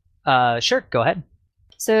stuff. Sure, go ahead.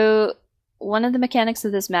 So one of the mechanics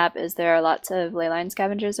of this map is there are lots of leyline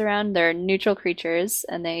scavengers around. They're neutral creatures,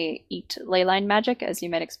 and they eat leyline magic, as you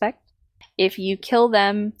might expect. If you kill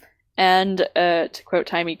them and, to quote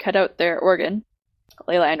Timey, cut out their organ,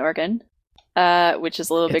 leyline organ, which is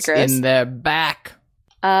a little bit gross. It's in their back.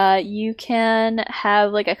 You can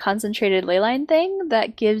have like a concentrated leyline thing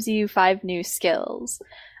that gives you 5 new skills.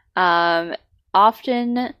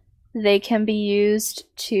 Often they can be used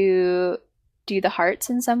to do the hearts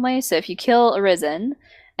in some way. So if you kill Arisen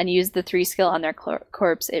and use the 3 skill on their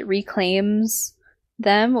corpse, it reclaims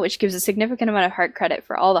them, which gives a significant amount of heart credit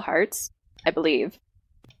for all the hearts, I believe.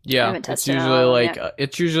 Yeah, it's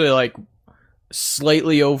usually like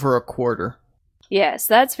slightly over a quarter. Yes,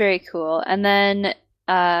 that's very cool. And then,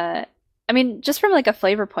 I mean, just from like a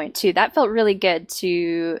flavor point too, that felt really good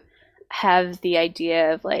to have the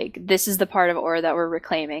idea of like, this is the part of ore that we're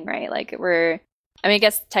reclaiming, right? Like I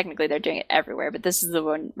guess technically they're doing it everywhere, but this is the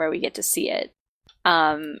one where we get to see it.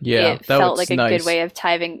 It felt like a good way of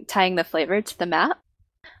tying the flavor to the map.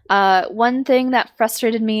 One thing that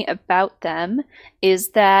frustrated me about them is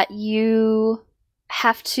that you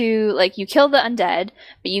have to, like, you kill the undead,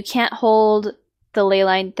 but you can't hold the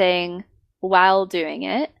leyline thing while doing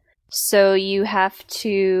it. So you have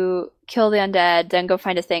to kill the undead, then go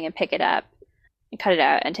find a thing and pick it up and cut it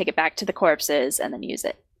out and take it back to the corpses and then use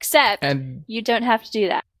it. Except you don't have to do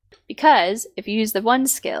that, because if you use the 1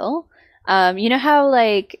 skill, you know how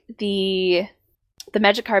like the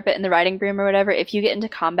magic carpet and the riding broom or whatever, if you get into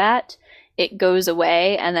combat, it goes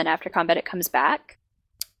away, and then after combat it comes back.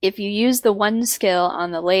 If you use the 1 skill on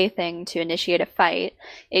the lay thing to initiate a fight,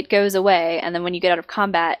 it goes away, and then when you get out of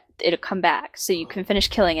combat, it'll come back. So you can finish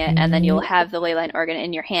killing it, and then you'll have the leyline organ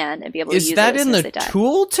in your hand and be able to use it. Is that in the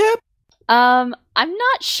tooltip? I'm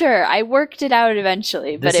not sure. I worked it out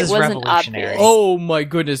eventually, but it wasn't obvious. Oh my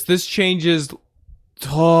goodness, this changes.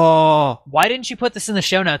 Oh. Why didn't you put this in the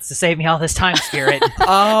show notes to save me all this time, Spirit?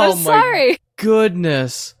 Oh I'm sorry. My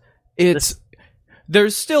goodness.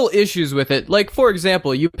 There's still issues with it. Like, for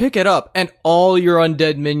example, you pick it up and all your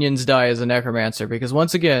undead minions die as a necromancer, because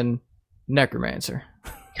once again, necromancer.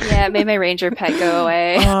 Yeah, it made my ranger pet go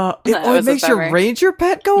away. It makes your ranger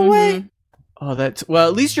pet go away? Oh, well,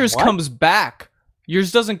 at least yours comes back.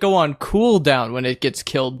 Yours doesn't go on cooldown when it gets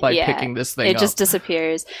killed by picking this thing up. It just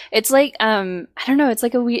disappears. It's like, I don't know, it's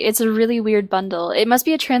a really weird bundle. It must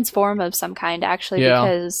be a transform of some kind, actually,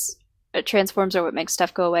 because transforms are what makes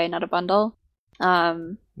stuff go away, not a bundle.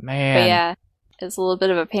 Man. But yeah, it's a little bit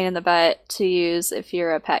of a pain in the butt to use if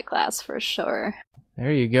you're a pet class, for sure.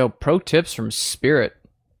 There you go. Pro tips from Spirit.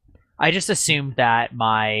 I just assumed that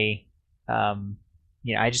my golem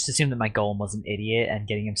was an idiot and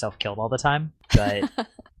getting himself killed all the time, but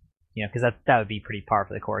because that would be pretty par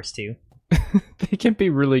for the course too. They can be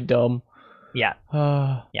really dumb. Yeah.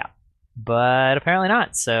 Yeah. But apparently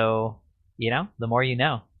not. So, the more you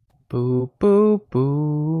know. Boo, boo,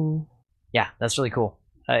 boo. Yeah, that's really cool.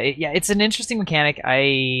 It's an interesting mechanic.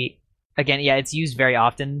 It's used very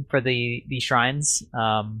often for the shrines.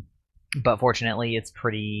 But fortunately, it's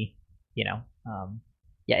pretty,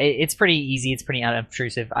 it's pretty easy. It's pretty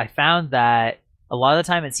unobtrusive. I found that a lot of the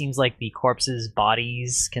time it seems like the corpses'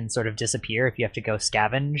 bodies can sort of disappear if you have to go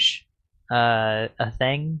scavenge a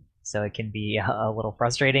thing. So it can be a little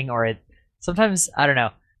frustrating, or sometimes, I don't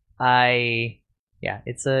know.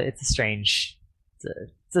 It's a strange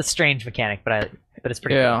It's a strange mechanic, but it's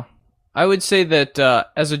pretty Yeah. cool. I would say that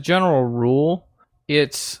as a general rule,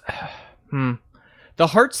 it's the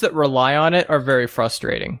hearts that rely on it are very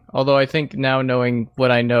frustrating. Although I think now, knowing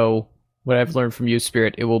what I know, what I've learned from you,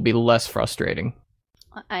 Spirit, it will be less frustrating.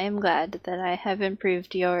 I am glad that I have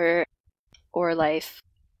improved your life,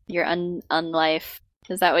 your unlife.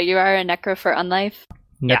 Is that what you are? A necro for unlife?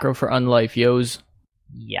 Necro for unlife, yos.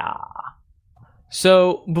 Yeah.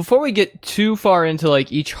 So before we get too far into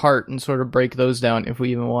like each heart and sort of break those down, if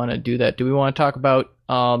we even want to do that, do we want to talk about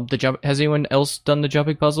the jump? Has anyone else done the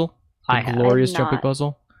jumping puzzle? The I have. glorious I have jumping not.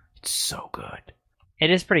 puzzle. It's so good.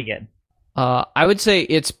 It is pretty good. I would say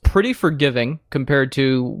it's pretty forgiving compared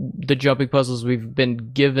to the jumping puzzles we've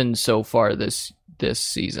been given so far this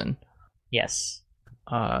season. Yes.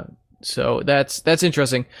 So that's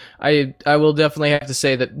interesting. I will definitely have to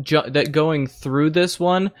say that that going through this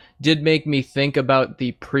one did make me think about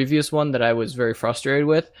the previous one that I was very frustrated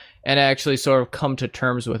with, and I actually sort of come to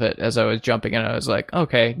terms with it as I was jumping, and I was like,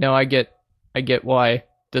 okay, no, I get why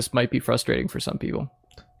this might be frustrating for some people,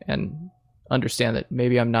 and understand that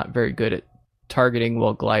maybe I'm not very good at targeting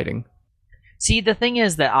while gliding. See, the thing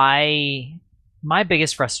is that my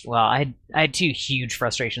biggest I had two huge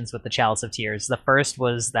frustrations with the Chalice of Tears. The first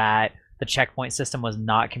was that the checkpoint system was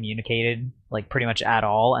not communicated, like, pretty much at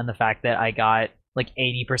all, and the fact that I got like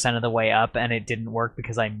 80% of the way up and it didn't work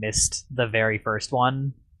because I missed the very first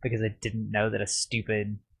one because I didn't know that a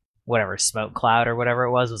stupid whatever smoke cloud or whatever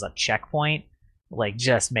it was a checkpoint, like,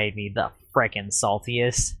 just made me the frickin'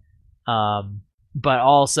 saltiest. But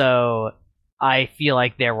also I feel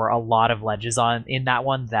like there were a lot of ledges in that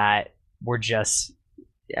one that were just,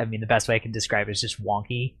 I mean, the best way I can describe it is just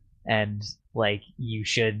wonky, and like you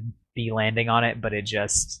should be landing on it, but it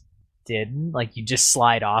just didn't. Like, you just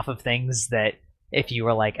slide off of things that if you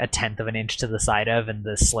were like a tenth of an inch to the side of and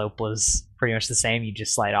the slope was pretty much the same, you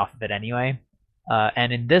just slide off of it anyway.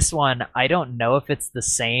 And in this one, I don't know if it's the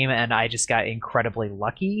same and I just got incredibly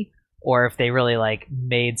lucky, or if they really like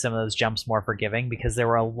made some of those jumps more forgiving, because there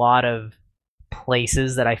were a lot of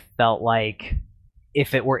places that I felt like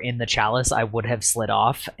if it were in the chalice I would have slid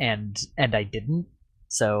off, and I didn't.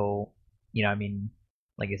 So, you know, I mean,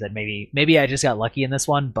 like I said, maybe I just got lucky in this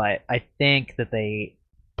one, but I think that they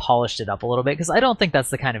polished it up a little bit, because I don't think that's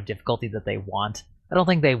the kind of difficulty that they want. I don't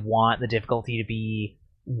think they want the difficulty to be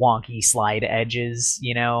wonky slide edges,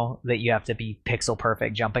 you know, that you have to be pixel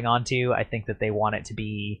perfect jumping onto. I think that they want it to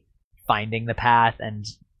be finding the path and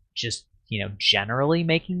just, you know, generally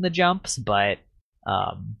making the jumps, but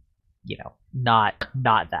you know, not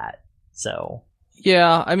that. So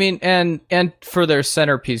yeah, I mean, and for their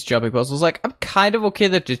centerpiece jumping puzzles, like, I'm kind of okay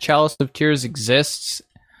that the Chalice of Tears exists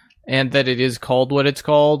and that it is called what it's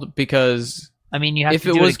called, because I mean, you have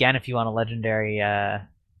to do it again if you want a legendary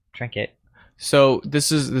trinket. So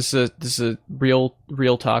this is a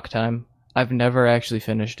real talk time. I've never actually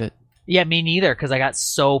finished it. Yeah, me neither, because I got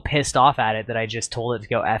so pissed off at it that I just told it to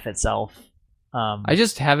go F itself. I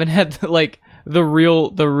just haven't had like the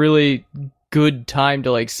really good time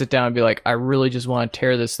to like sit down and be like, I really just want to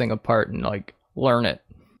tear this thing apart and like learn it.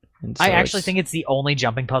 And so I actually think it's the only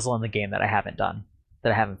jumping puzzle in the game that I haven't done,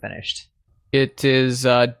 that I haven't finished. It is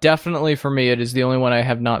definitely, for me, it is the only one I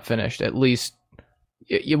have not finished, at least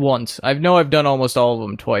once. I know I've done almost all of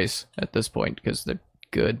them twice at this point because they're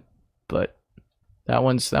good, but that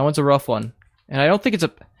one's a rough one, and I don't think it's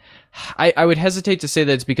I would hesitate to say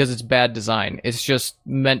that it's because it's bad design. It's just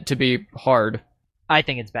meant to be hard. I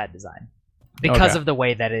think it's bad design because Okay. of the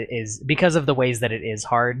way that it is, because of the ways that it is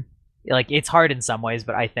hard. Like, it's hard in some ways,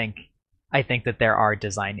 but I think that there are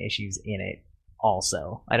design issues in it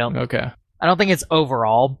also. I don't think it's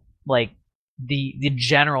overall, like, the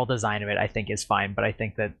general design of it I think is fine, but I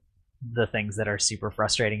think that the things that are super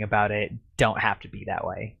frustrating about it don't have to be that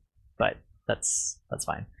way. But that's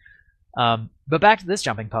fine. But back to this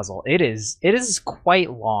jumping puzzle. It is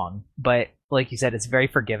quite long, but like you said, it's very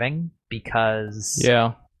forgiving because,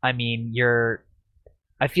 Yeah. I mean,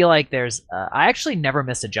 I feel like there's I actually never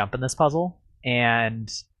missed a jump in this puzzle,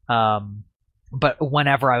 and but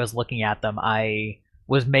whenever I was looking at them, I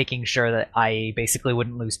was making sure that I basically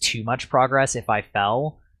wouldn't lose too much progress if I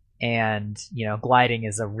fell. And, you know, gliding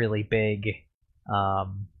is a really big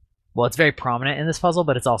well, it's very prominent in this puzzle,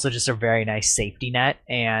 but it's also just a very nice safety net,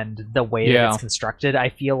 and the way that it's constructed, I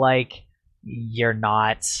feel like you're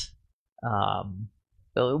not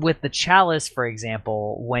with the chalice, for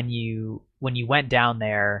example, when you went down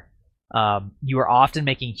there, you were often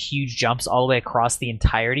making huge jumps all the way across the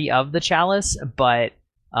entirety of the chalice, but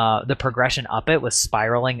the progression up it was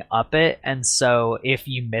spiraling up it, and so if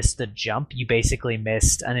you missed the jump, you basically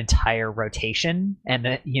missed an entire rotation, and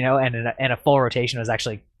and a full rotation was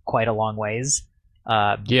actually quite a long ways.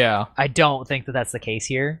 Yeah. I don't think that that's the case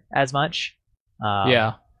here as much.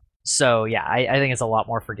 Yeah. So yeah, I think it's a lot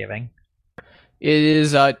more forgiving. It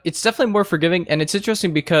is. It's definitely more forgiving, and it's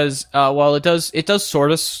interesting because while it does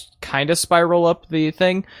sort of kind of spiral up the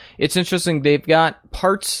thing. It's interesting. They've got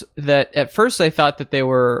parts that at first I thought that they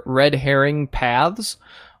were red herring paths,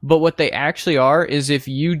 but what they actually are is if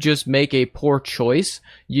you just make a poor choice,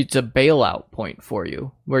 it's a bailout point for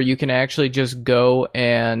you, where you can actually just go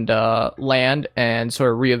and land and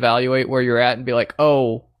sort of reevaluate where you're at and be like,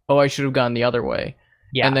 oh, I should have gone the other way.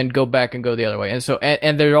 Yeah. And then go back and go the other way. And so,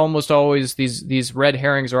 and they're almost always, these red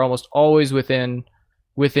herrings are almost always within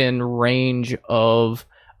range of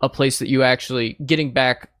a place that you actually getting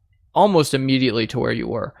back almost immediately to where you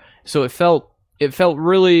were. So it felt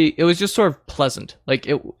really, it was just sort of pleasant. Like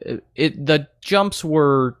the jumps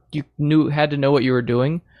were, you had to know what you were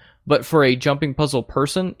doing, but for a jumping puzzle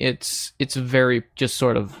person, it's very just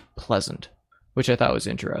sort of pleasant, which I thought was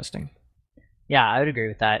interesting. Yeah, I would agree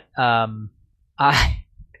with that.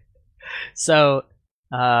 Is there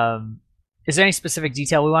any specific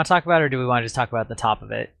detail we want to talk about, or do we want to just talk about the top of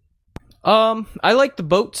it? I like the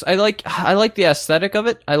boats. I like the aesthetic of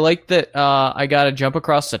it. I like that I got to jump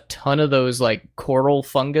across a ton of those like coral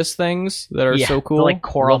fungus things that are so cool. The, like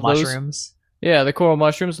coral mushrooms. Yeah, the coral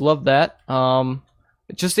mushrooms. Love that.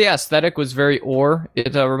 Just the aesthetic was very ore.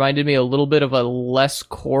 It reminded me a little bit of a less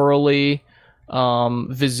corally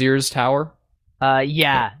Vizier's Tower.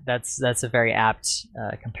 Yeah, that's a very apt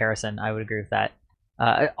comparison. I would agree with that.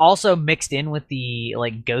 Also mixed in with the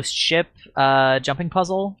like ghost ship jumping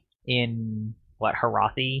puzzle in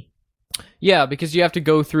Harathi. Yeah, because you have to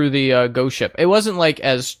go through the ghost ship. It wasn't like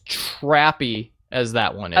as trappy as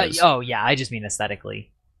that one is. Yeah, I just mean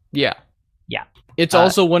aesthetically. Yeah. Yeah. It's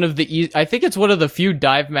also one of the I think it's one of the few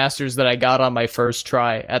dive masters that I got on my first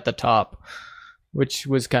try at the top, which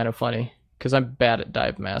was kind of funny because I'm bad at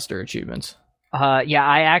dive master achievements. Yeah,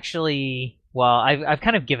 I actually, I've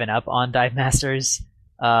kind of given up on dive masters,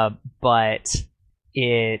 but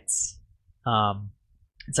it's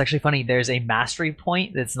actually funny. There's a mastery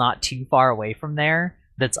point that's not too far away from there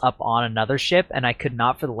that's up on another ship, and I could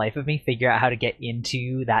not for the life of me figure out how to get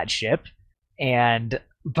into that ship.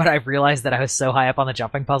 But I realized that I was so high up on the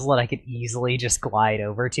jumping puzzle that I could easily just glide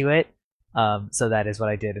over to it. So that is what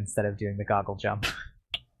I did instead of doing the goggle jump.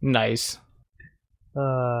 Nice.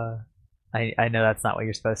 I know that's not what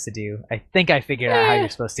you're supposed to do. I think I figured out how you're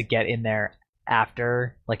supposed to get in there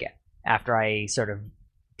after I sort of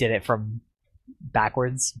did it from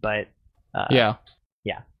backwards, but yeah.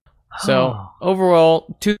 So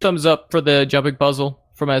overall, 2 thumbs up for the jumping puzzle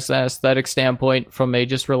from an aesthetic standpoint. From a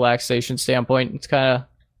just relaxation standpoint, it's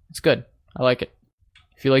good. I like it.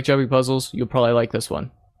 If you like jumping puzzles, you'll probably like this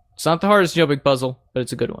one. It's not the hardest jumping puzzle, but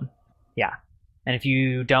it's a good one. Yeah. And if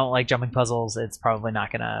you don't like jumping puzzles, it's probably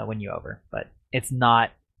not going to win you over. But it's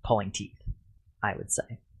not pulling teeth, I would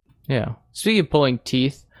say. Yeah. Speaking of pulling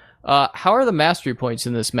teeth, how are the mastery points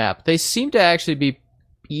in this map? They seem to actually be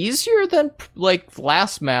easier than like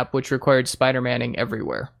last map, which required Spider-Manning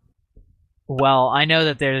everywhere. Well, I know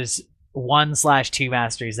that there's 1/2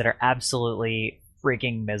 masteries that are absolutely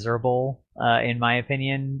freaking miserable, in my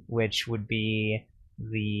opinion, which would be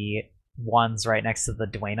the ones right next to the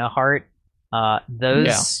Dwayna heart.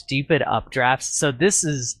 Those stupid updrafts. So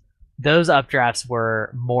those updrafts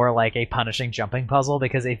were more like a punishing jumping puzzle,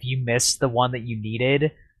 because if you missed the one that you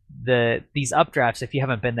needed, these updrafts, if you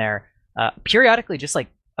haven't been there, periodically just like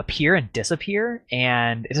appear and disappear,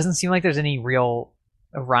 and it doesn't seem like there's any real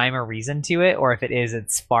rhyme or reason to it, or if it is,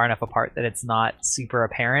 it's far enough apart that it's not super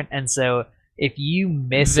apparent. And so if you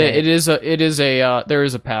miss there is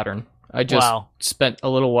a pattern. I just spent a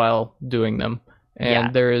little while doing them.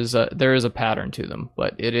 And there is a pattern to them,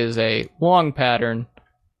 but it is a long pattern,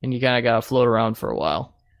 and you kind of gotta float around for a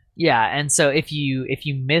while. Yeah, and so if you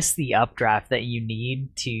miss the updraft that you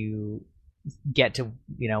need to get to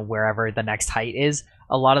wherever the next height is,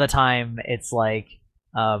 a lot of the time it's like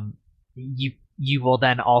you will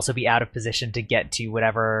then also be out of position to get to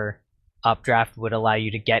whatever updraft would allow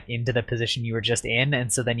you to get into the position you were just in,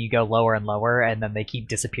 and so then you go lower and lower, and then they keep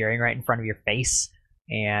disappearing right in front of your face.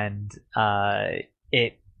 And I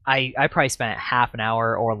probably spent half an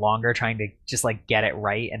hour or longer trying to just like get it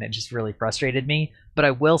right, and it just really frustrated me. But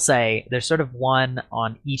I will say there's sort of one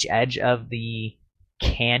on each edge of the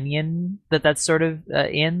canyon that's sort of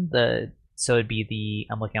in the so it'd be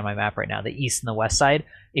I'm looking on my map right now, the east and the west side.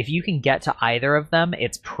 If you can get to either of them,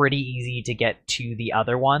 it's pretty easy to get to the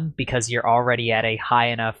other one because you're already at a high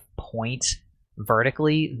enough point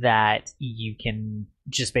vertically that you can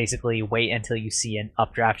just basically wait until you see an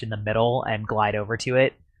updraft in the middle and glide over to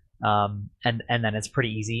it. And then it's pretty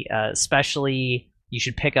easy. Especially, you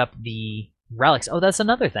should pick up the relics. Oh, that's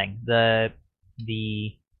another thing. The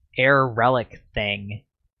air relic thing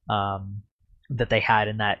that they had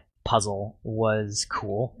in that puzzle was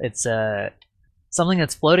cool. It's something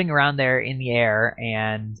that's floating around there in the air,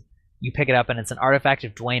 and you pick it up, and it's an artifact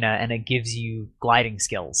of Dwayna, and it gives you gliding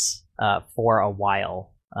skills for a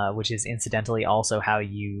while, which is incidentally also how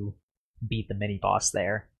you beat the mini boss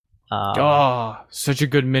there. Such a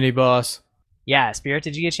good mini boss. Yeah, Spirit,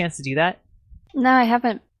 did you get a chance to do that? No, I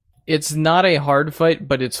haven't. It's not a hard fight,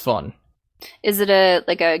 but it's fun. Is it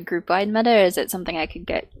a group wide meta, or is it something I could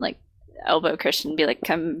get like elbow Christian and be like,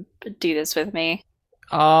 come do this with me?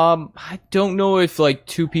 I don't know if like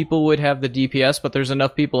 2 people would have the DPS, but there's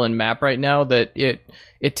enough people in map right now that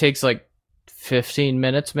it takes like 15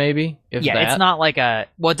 minutes maybe. If yeah, that. It's not like it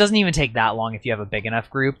doesn't even take that long if you have a big enough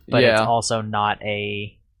group, but it's also not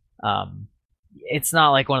it's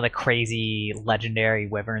not like one of the crazy legendary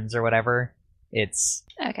wyverns or whatever. It's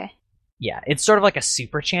okay. Yeah, it's sort of like a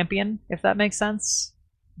super champion, if that makes sense.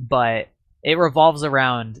 But it revolves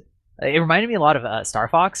around. It reminded me a lot of Star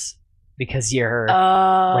Fox because you're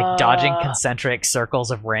like dodging concentric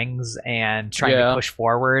circles of rings and trying to push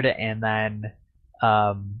forward, and then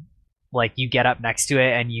like you get up next to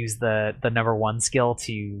it and use the number 1 skill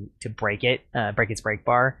to break its break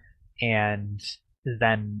bar, and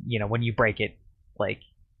then when you break it, like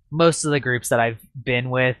most of the groups that I've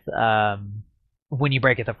been with, when you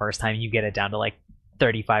break it the first time, you get it down to like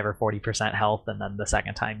 35 or 40% health, and then the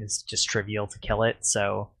second time is just trivial to kill it.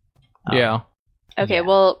 So okay,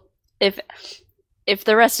 well, if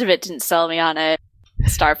the rest of it didn't sell me on it,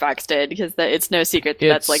 Star Fox did, because it's no secret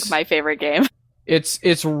that's like my favorite game.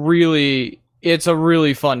 It's a really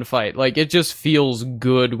fun fight. Like, it just feels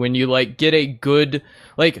good when you like get a good,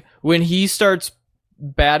 like when he starts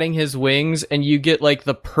batting his wings and you get like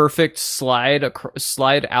the perfect slide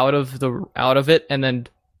out of it and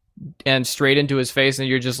straight into his face, and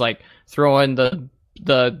you're just like throwing the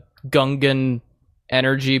Gungan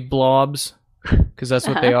energy blobs, because that's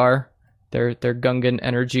what they are. They're Gungan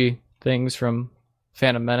energy things from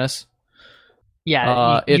Phantom Menace.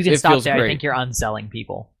 Yeah, you can it stop feels there. great. I think you're unselling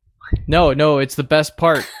people. No, it's the best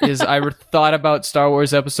part. Is I thought about Star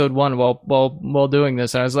Wars Episode 1 while doing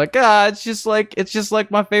this, and I was like, it's just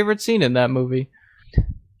like my favorite scene in that movie.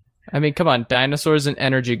 I mean, come on, dinosaurs and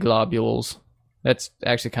energy globules. That's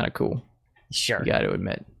actually kind of cool. Sure, you got to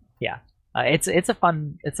admit. Yeah, it's a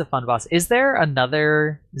fun boss. Is there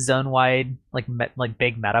another zone wide like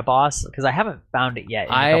big meta boss? Because I haven't found it yet in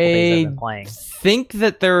the couple days I've been playing. I think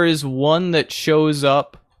that there is one that shows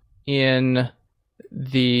up in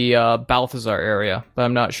the Balthazar area, but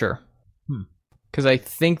I'm not sure. Because I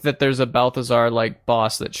think that there's a Balthazar like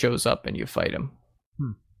boss that shows up and you fight him.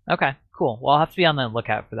 Okay, cool. Well, I'll have to be on the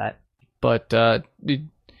lookout for that. But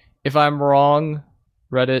if I'm wrong,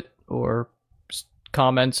 Reddit or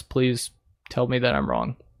comments, please tell me that I'm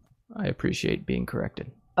wrong. I appreciate being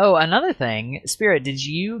corrected. Oh, another thing, Spirit, did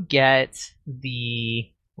you get the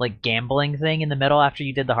like gambling thing in the middle after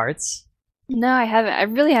you did the hearts? No, I haven't. I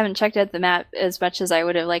really haven't checked out the map as much as I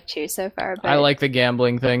would have liked to so far. But I like the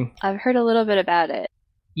gambling thing. I've heard a little bit about it.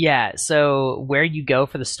 Yeah, so where you go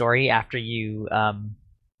for the story after you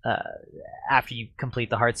complete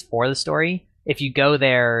the hearts for the story, if you go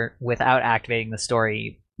there without activating the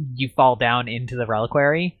story, you fall down into the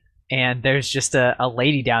reliquary, and there's just a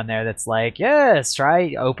lady down there that's like, yes,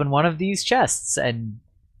 try open one of these chests, and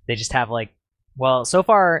they just have like, well, so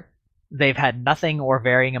far they've had nothing or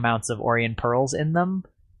varying amounts of Orient pearls in them,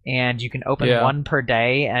 and you can open one per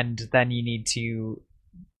day, and then you need to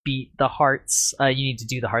beat the hearts. You need to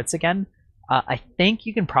do the hearts again. I think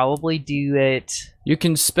you can probably do it. You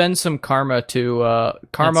can spend some karma to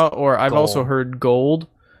or I've also heard gold.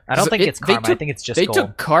 I don't think it's karma. I think it's just gold. They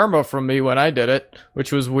took karma from me when I did it,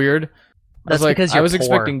 which was weird. That's because you're poor.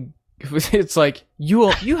 Expecting. It's like you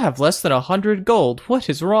have less than 100 gold. What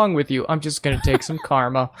is wrong with you? I'm just gonna take some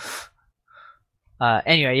karma.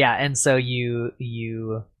 Anyway, yeah, and so you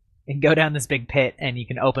go down this big pit, and you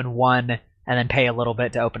can open one, and then pay a little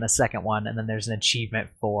bit to open a second one, and then there's an achievement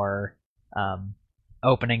for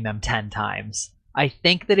opening them 10 times. I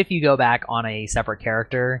think that if you go back on a separate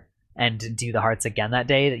character and do the hearts again that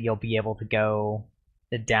day, that you'll be able to go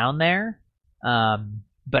down there.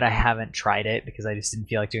 But I haven't tried it because I just didn't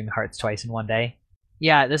feel like doing the hearts twice in one day.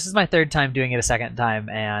 Yeah, this is my third time doing it a second time,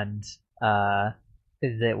 and That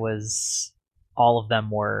was all of them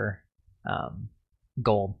were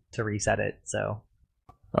gold to reset it. So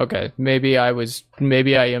Okay, maybe I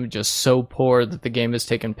am just so poor that the game has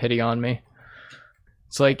taken pity on me.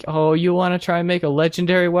 It's like, oh, you want to try and make a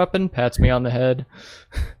legendary weapon? Pats me on the head.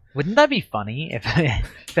 wouldn't that be funny if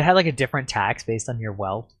if it had like a different tax based on your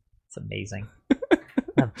wealth? It's amazing.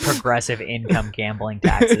 Progressive income gambling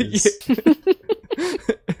taxes.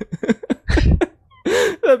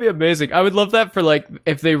 That'd be amazing. I would love that for like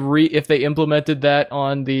if they implemented that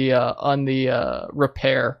on the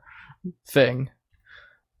repair thing.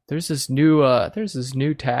 There's this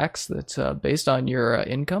new tax that's based on your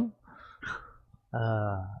income.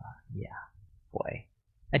 Yeah, boy.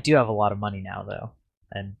 I do have a lot of money now though,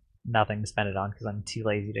 and nothing to spend it on because I'm too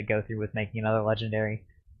lazy to go through with making another legendary.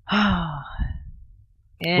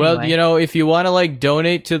 Anyway. Well, you know, if you want to like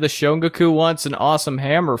donate to the Shongaku Wants an Awesome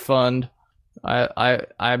Hammer Fund,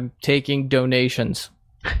 I'm taking donations.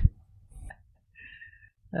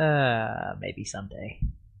 Maybe someday.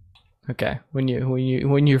 Okay, when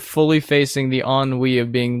you're fully facing the ennui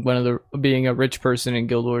of being being a rich person in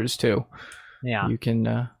Guild Wars 2, Yeah, you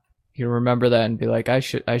can remember that and be like, I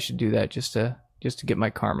should do that just to get my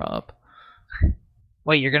karma up.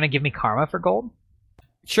 Wait, you're gonna give me karma for gold?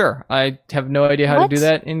 Sure, I have no idea how What? to do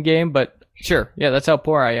that in game, but sure, yeah, that's how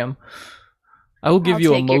poor I am. I will give I'll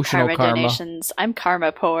you take emotional your karma donations. I'm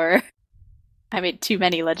karma poor. I made too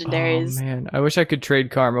many legendaries. Oh man, I wish I could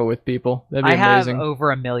trade karma with people. That'd be I have amazing. over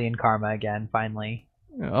 1 million karma again, finally.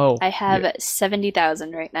 Oh, I have yeah.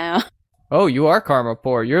 70,000 right now. Oh, you are karma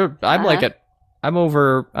poor. I'm like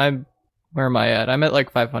where am I at? I'm at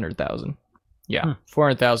like 500,000. Yeah,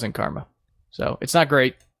 400,000 karma. So it's not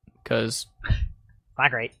great because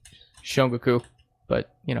Not great. Shongaku, but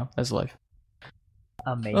you know that's life.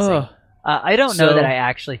 Amazing. Ugh. I don't know So- that I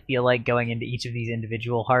actually feel like going into each of these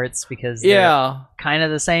individual hearts because they're Yeah, kind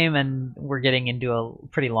of the same, and we're getting into a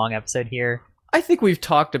pretty long episode here. I think we've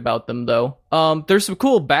talked about them though. There's some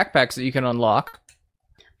cool backpacks that you can unlock.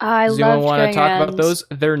 I Does anyone love want going to talk around. about those?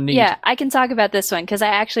 They're neat. Yeah, I can talk about this one because I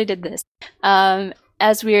actually did this.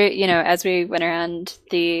 As we went around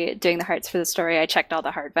doing the hearts for the story, I checked all the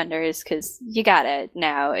heart vendors because you got it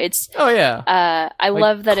now. It's Oh yeah. I Like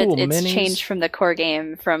love that cool it's minis. changed from the core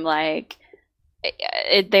game from like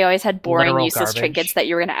they always had boring Literal useless garbage. trinkets that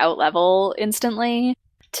you were going to outlevel instantly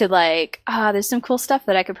to like there's some cool stuff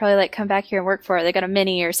that I could probably like come back here and work for. They got a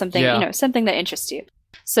mini or something, Yeah. something that interests you.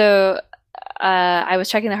 So I was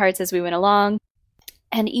checking the hearts as we went along,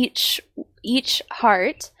 and each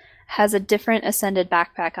heart has a different ascended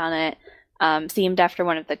backpack on it, themed after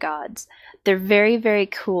one of the gods. They're very, very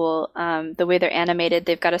cool. The way they're animated,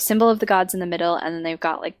 they've got a symbol of the gods in the middle, and then they've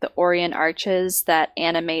got like the Orient arches that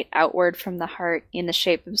animate outward from the heart in the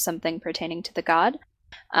shape of something pertaining to the god.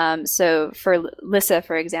 So for Lissa,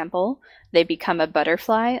 for example, they become a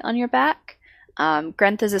butterfly on your back.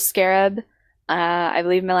 Grenth is a scarab. I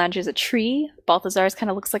believe Melandra is a tree. Balthazar's kind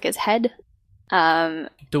of looks like his head.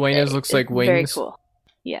 Duena's looks like wings. Very cool.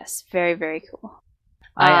 Yes, very, very cool.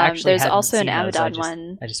 I actually there's hadn't also an seen those. Abaddon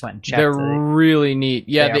one. I just went and checked. They're that really neat.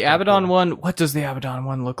 Yeah, They the are pretty Abaddon cool. one. What does the Abaddon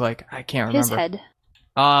one look like? I can't remember. His head.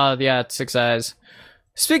 Yeah, it's 6 eyes.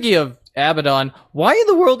 Speaking of Abaddon, why in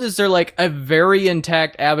the world is there like a very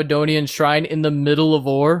intact Abaddonian shrine in the middle of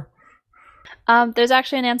Ore? There's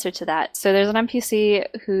actually an answer to that. So there's an NPC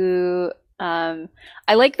who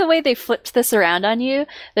I like the way they flipped this around on you.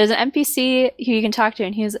 There's an NPC who you can talk to,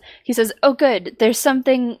 and he says, "Oh, good. There's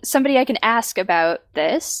somebody I can ask about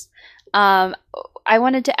this. I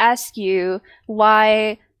wanted to ask you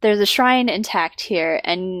why there's a shrine intact here."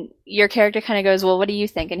 And your character kind of goes, "Well, what do you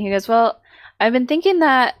think?" And he goes, "Well, I've been thinking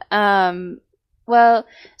that,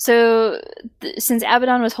 since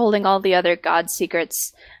Abaddon was holding all the other god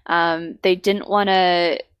secrets, they didn't want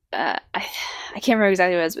to, I can't remember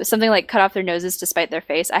exactly what it was, but something like cut off their noses to spite their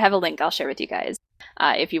face." I have a link I'll share with you guys.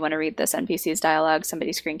 If you want to read this NPC's dialogue,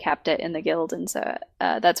 somebody screen capped it in the guild, and so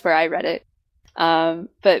that's where I read it.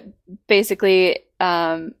 But basically,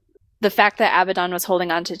 the fact that Abaddon was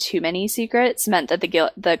holding on to too many secrets meant that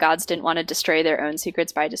the gods didn't want to destroy their own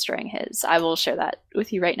secrets by destroying his. I will share that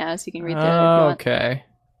with you right now so you can read that if you want. Okay.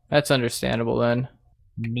 That's understandable then.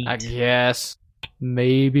 Neat. I guess.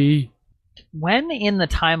 Maybe. When in the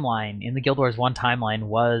timeline, in the Guild Wars 1 timeline,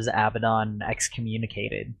 was Abaddon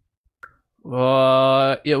excommunicated?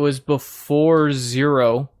 It was before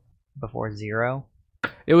 0. Before 0?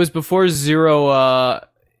 It was before 0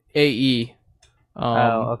 AE.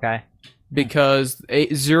 Okay. Because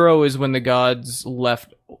 0 is when the gods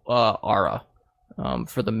left Ara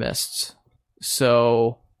for the mists.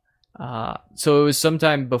 So it was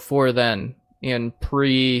sometime before then, in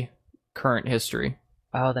pre current history.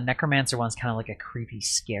 Oh, the Necromancer one's kind of like a creepy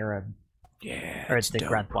scarab. Yeah, Or it's the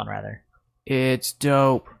Grenth one, rather. It's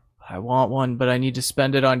dope. I want one, but I need to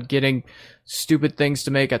spend it on getting stupid things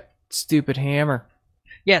to make a stupid hammer.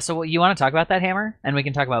 Yeah, so you want to talk about that hammer? And we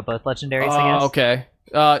can talk about both legendaries, I guess. Okay.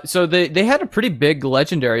 So they had a pretty big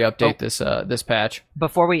legendary update this patch.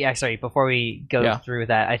 Before we go through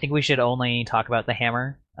that, I think we should only talk about the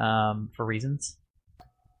hammer for reasons.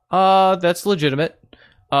 That's legitimate.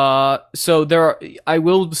 So I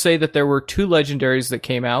will say that there were 2 legendaries that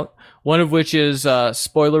came out. One of which is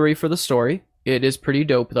spoilery for the story. It is pretty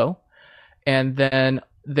dope though. And then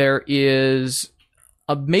there is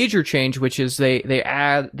a major change, which is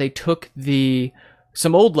they took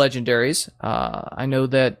some old legendaries. I know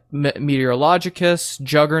that Meteorologicus,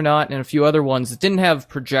 Juggernaut, and a few other ones that didn't have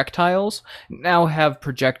projectiles now have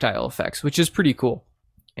projectile effects, which is pretty cool.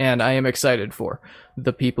 And I am excited for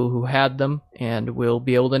the people who had them and will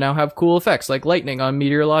be able to now have cool effects like lightning on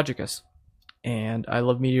Meteorologicus. And I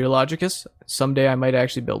love Meteorologicus. Someday I might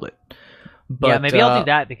actually build it. But, yeah, maybe I'll do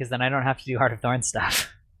that because then I don't have to do Heart of Thorns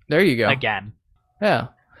stuff. There you go. Again. Yeah.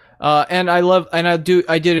 And I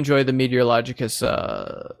did enjoy the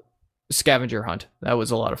Meteorologicus scavenger hunt. That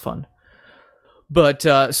was a lot of fun. But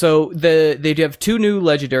so they have 2 new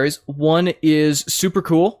legendaries. One is super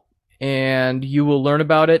cool, and you will learn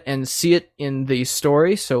about it and see it in the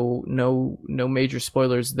story. So no major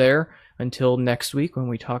spoilers there until next week when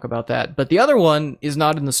we talk about that. But the other one is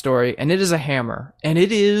not in the story, and it is a hammer. And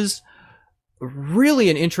it is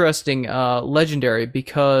really an interesting legendary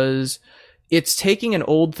because it's taking an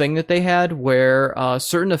old thing that they had where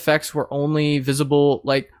certain effects were only visible,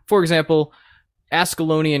 like, for example,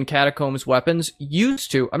 Ascalonian Catacombs weapons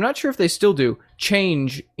used to, I'm not sure if they still do,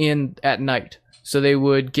 change at night. So they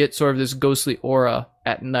would get sort of this ghostly aura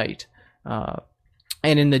at night. And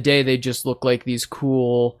in the day, they just look like these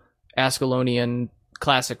cool Ascalonian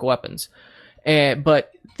classic weapons.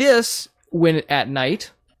 But this, when at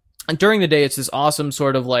night, and during the day, it's this awesome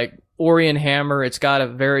sort of like Orion hammer. It's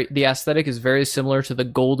got the aesthetic is very similar to the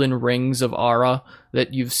golden rings of Ara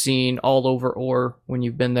that you've seen all over Ore when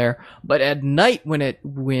you've been there. But at night,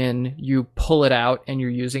 when you pull it out and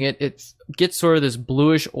you're using it, it gets sort of this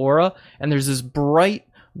bluish aura, and there's this bright,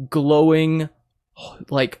 glowing,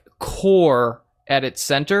 like, core at its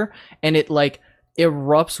center, and it like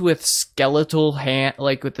erupts with skeletal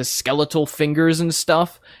with the skeletal fingers and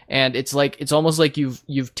stuff, and it's almost like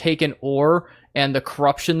you've taken ore and the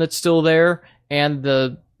corruption that's still there and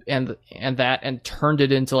turned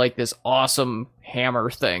it into like this awesome hammer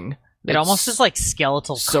thing. It almost is like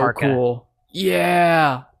skeletal so carca. Cool.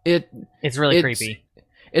 Yeah, it's really creepy.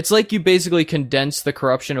 It's like you basically condense the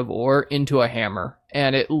corruption of ore into a hammer,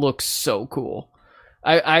 and it looks so cool.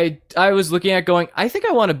 I was looking at going, I think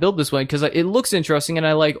I want to build this one because it looks interesting and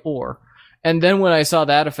I like ore. And then when I saw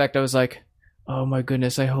that effect, I was like, oh my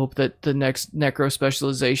goodness, I hope that the next Necro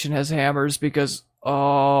specialization has hammers because,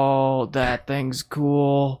 oh, that thing's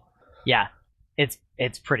cool. Yeah, it's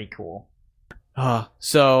pretty cool.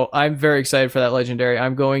 So I'm very excited for that legendary.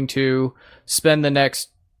 I'm going to spend the next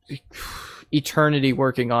eternity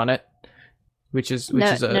working on it, which is a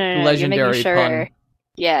legendary pun.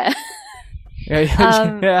 Yeah.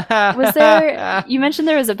 Was there? You mentioned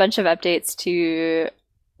there was a bunch of updates to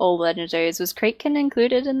old legendaries. Was Kraken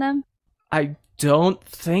included in them? I don't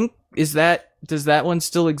think. Does that one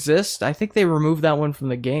still exist? I think they removed that one from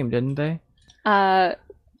the game, didn't they? I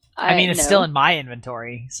mean, it's still in my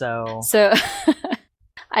inventory, so. So,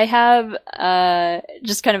 I have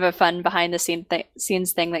just kind of a fun behind the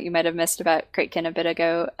scenes thing that you might have missed about Kraken a bit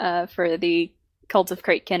ago for the Cult of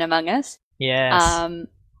Kraken Among Us. Yes.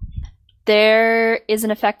 There is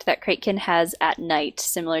an effect that Kraken has at night,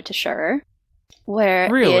 similar to Sure, where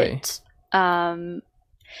really?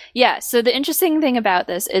 Yeah, so the interesting thing about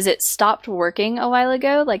this is it stopped working a while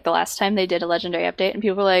ago, like the last time they did a legendary update, and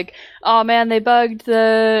people were like, oh man, they bugged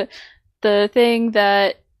the thing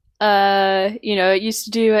that it used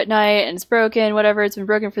to do at night and it's broken, whatever, it's been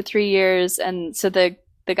broken for 3 years. And so the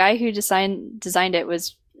guy who designed it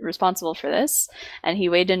was responsible for this, and he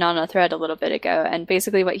weighed in on a thread a little bit ago, and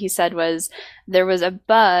basically what he said was there was a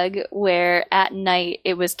bug where at night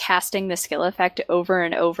it was casting the skill effect over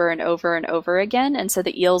and over and over and over again, and so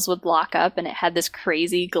the eels would lock up and it had this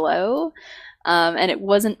crazy glow, and it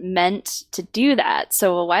wasn't meant to do that.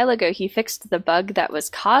 So a while ago he fixed the bug that was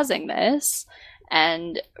causing this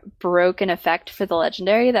and broke an effect for the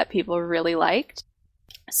legendary that people really liked.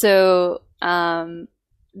 So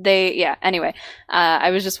anyway, I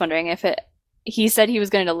was just wondering he said he was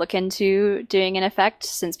going to look into doing an effect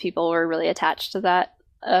since people were really attached to that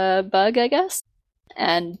bug, I guess.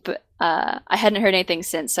 And I hadn't heard anything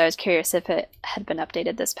since, so I was curious if it had been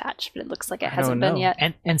updated this patch, but it looks like it hasn't been yet.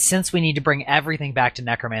 And since we need to bring everything back to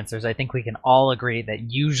Necromancers, I think we can all agree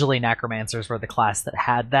that usually Necromancers were the class that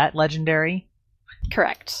had that legendary.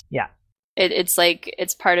 Correct. Yeah. It's like,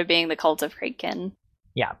 it's part of being the Cult of Kraken.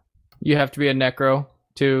 Yeah. You have to be a Necro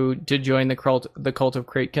to join the cult of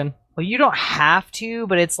Kraken. Well, you don't have to,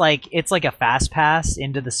 but it's like a fast pass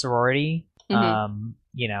into the sorority. Mm-hmm.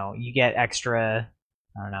 You get extra,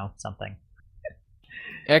 I don't know, something.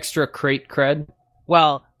 Extra crate cred.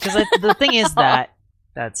 Well, because the thing is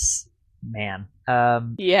that's man.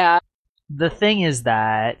 Yeah. The thing is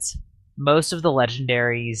that most of the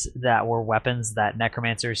legendaries that were weapons that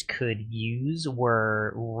necromancers could use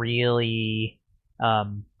were really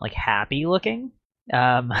like happy looking.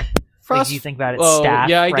 If you think about it, staff,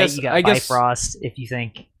 yeah, right? You got Bifrost. If you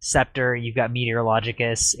think Scepter, you've got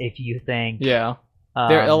Meteorologicus. If you think... Yeah.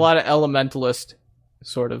 There are a lot of elementalist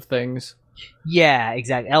sort of things. Yeah,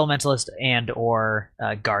 exactly. Elementalist and or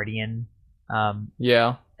Guardian.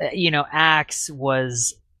 Yeah. Axe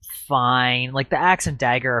was fine. Like, the Axe and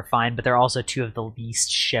Dagger are fine, but they're also two of the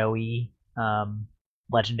least showy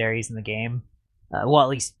legendaries in the game. Well, at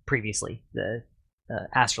least previously. The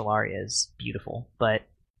Astralaria is beautiful, but...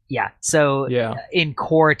 Yeah, so in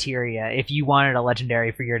core Tyria, if you wanted a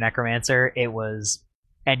legendary for your Necromancer,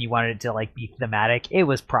 and you wanted it to like be thematic, it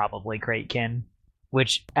was probably Kraken,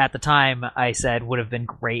 which at the time I said would have been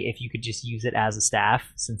great if you could just use it as a staff,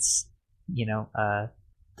 since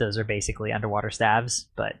those are basically underwater staves.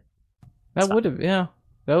 But that would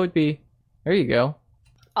be. There you go.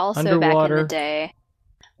 Also, underwater. Back in the day,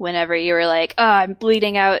 whenever you were like, oh, I'm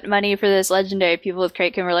bleeding out money for this legendary, people with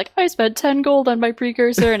Kraken were like, I spent 10 gold on my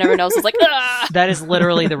precursor, and everyone else was like, ah! That is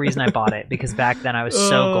literally the reason I bought it, because back then I was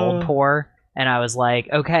so gold poor, and I was like,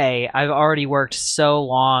 okay, I've already worked so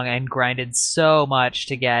long and grinded so much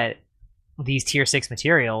to get these tier 6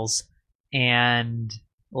 materials, and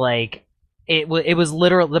like, it was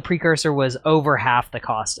literally, the precursor was over half the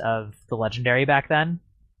cost of the legendary back then,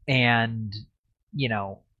 and,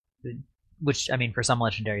 which, I mean, for some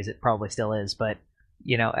legendaries it probably still is, but,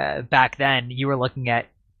 back then you were looking at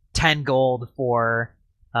 10 gold for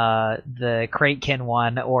the Kraken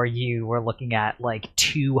one, or you were looking at like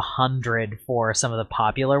 200 for some of the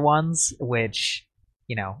popular ones, which,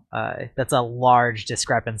 that's a large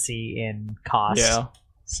discrepancy in cost. Yeah.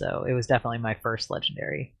 So it was definitely my first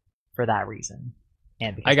legendary for that reason.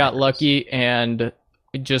 And I got lucky and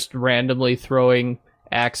just randomly throwing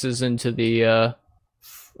axes into the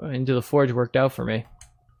forge worked out for me.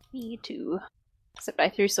 Me too. Except I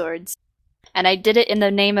threw swords. And I did it in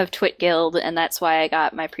the name of Twit Guild, and that's why I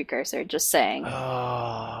got my precursor, just saying.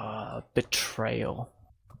 Betrayal.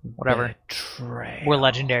 Whatever. Betrayal. We're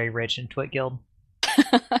legendary rich in Twit Guild.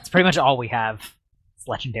 It's pretty much all we have. It's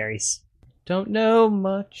legendaries. Don't know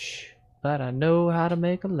much, but I know how to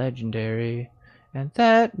make a legendary. And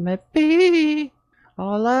that may be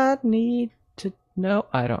all I need. No,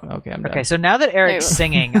 I don't. Okay, I'm done. Okay, so now that Eric's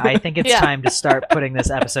singing, I think it's Yeah. time to start putting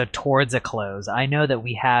this episode towards a close. I know that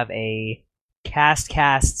we have a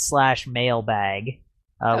cast/mailbag.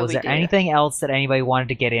 Was there anything else that anybody wanted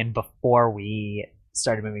to get in before we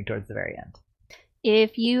started moving towards the very end?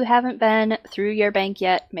 If you haven't been through your bank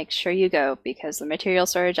yet, make sure you go, because the material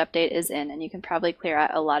storage update is in, and you can probably clear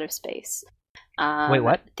out a lot of space. Wait,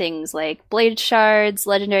 what? Things like blade shards,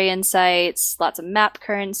 legendary insights, lots of map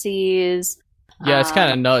currencies. Yeah, it's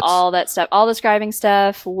kind of nuts. All that stuff, all the scribing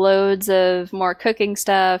stuff, loads of more cooking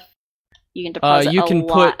stuff. You can deposit you can a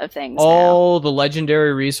lot put of things all the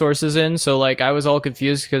legendary resources in. So, like, I was all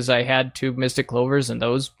confused because I had 2 Mystic Clovers, and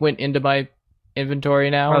those went into my inventory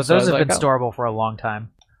now. Oh, so those have been storable for a long time.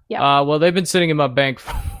 Yeah. Well, they've been sitting in my bank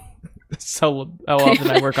for so how often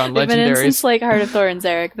I work on They've been in legendaries. since like Heart of Thorns,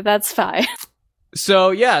 Eric, but that's fine. So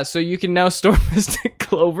yeah, so you can now store Mystic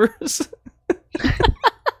Clovers.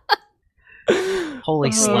 Holy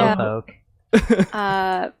slowpoke.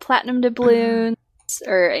 Platinum doubloons,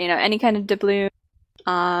 or any kind of doubloon.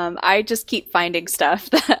 I just keep finding stuff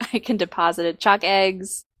that I can deposit. Chalk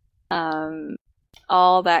eggs,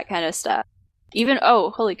 all that kind of stuff. Even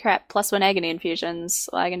holy crap! +1 agony infusions.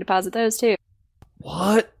 Well, I can deposit those too.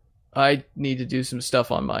 What? I need to do some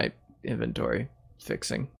stuff on my inventory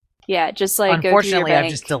fixing. Yeah, just like Unfortunately, go through your bank.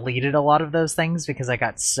 I've just deleted a lot of those things because I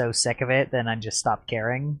got so sick of it. Then I just stopped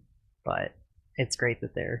caring. But it's great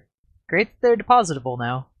that they're depositable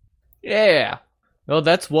now. Yeah. Well,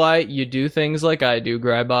 that's why you do things like I do,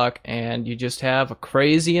 Grybach, and you just have a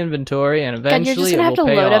crazy inventory, and God, you're eventually just gonna have it to will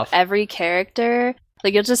pay load off. up every character.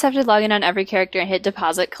 Like, you'll just have to log in on every character and hit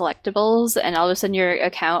deposit collectibles, and all of a sudden your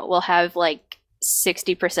account will have like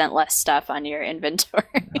 60% less stuff on your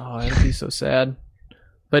inventory. Oh, it'll be so sad.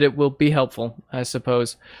 But it will be helpful, I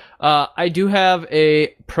suppose. I do have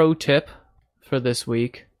a pro tip for this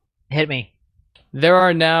week. Hit me. There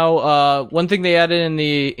are now one thing they added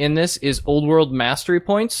in this is old world mastery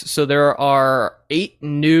points. So there are 8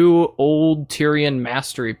 new old Tyrian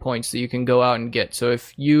mastery points that you can go out and get. So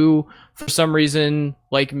if you, for some reason,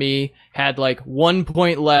 like me, had like 1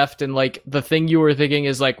 point left and like the thing you were thinking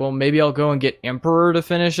is like, well, maybe I'll go and get Emperor to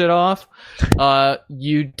finish it off.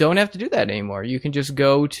 You don't have to do that anymore. You can just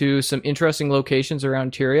go to some interesting locations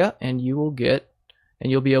around Tyria and you'll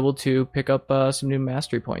be able to pick up some new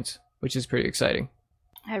mastery points, which is pretty exciting.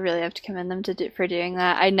 I really have to commend them for doing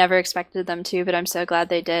that. I never expected them to, but I'm so glad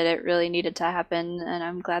they did. It really needed to happen, and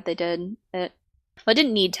I'm glad they did it. Well, it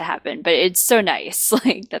didn't need to happen, but it's so nice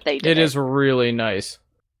like that they did it. It is really nice.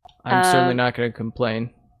 I'm certainly not going to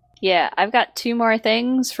complain. Yeah, I've got 2 more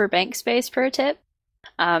things for bank space pro tip.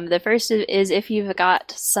 The first is if you've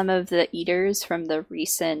got some of the eaters from the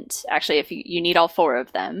recent... Actually, if you need all 4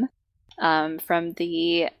 of them. From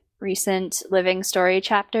the recent Living Story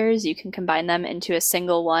chapters, you can combine them into a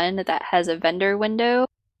single one that has a vendor window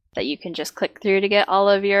that you can just click through to get all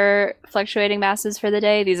of your fluctuating masses for the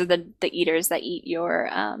day. These are the eaters that eat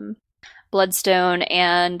your Bloodstone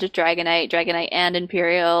and Dragonite and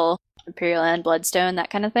Imperial and Bloodstone,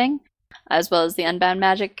 that kind of thing, as well as the Unbound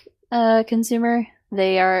Magic consumer.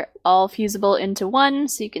 They are all fusible into one,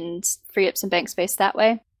 so you can free up some bank space that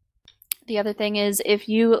way. The other thing is, if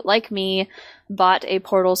you, like me, bought a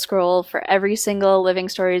portal scroll for every single Living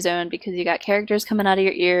Story zone because you got characters coming out of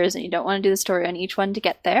your ears and you don't want to do the story on each one to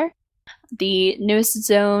get there, the newest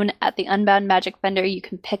zone at the Unbound Magic vendor, you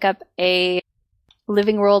can pick up a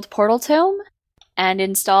Living World portal tome and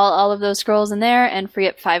install all of those scrolls in there and free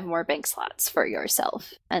up 5 more bank slots for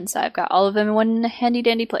yourself. And so I've got all of them in one handy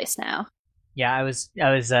dandy place now. Yeah, I was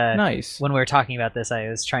nice. When we were talking about this, I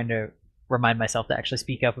was trying to remind myself to actually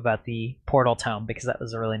speak up about the portal tome because that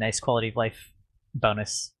was a really nice quality of life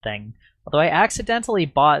bonus thing. Although I accidentally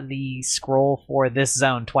bought the scroll for this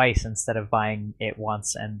zone twice instead of buying it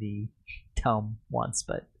once and the tome once,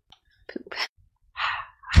 but poop.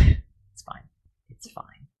 It's fine. It's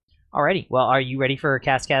fine. Alrighty. Well, are you ready for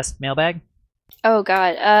Cast mailbag? Oh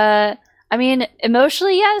god. I mean,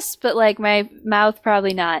 emotionally yes, but like my mouth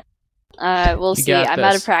probably not. We'll see. I'm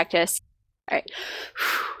out of practice. Alright.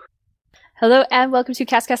 Hello and welcome to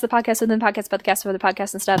Cast, the podcast within the podcast about the cast of other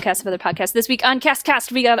podcasts and stylecast of other podcasts. This week on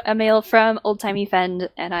Cast, we got a mail from Old Timey Fend,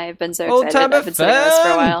 and I have been so excited. I've been sitting on this for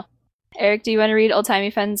a while. Eric, do you want to read Old Timey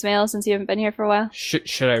Fend's mail since you haven't been here for a while?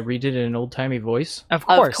 Should I read it in an old timey voice? Of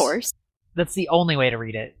course. Of course. That's the only way to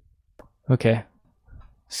read it. Okay.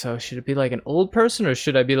 So should it be like an old person, or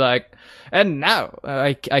should I be like, and now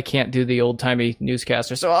I can't do the old timey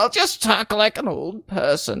newscaster, so I'll just talk like an old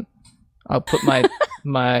person. I'll put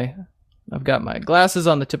I've got my glasses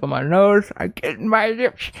on the tip of my nose. I get in my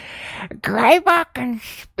lips. Greybuck and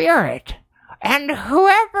Spirit, and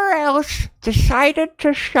whoever else decided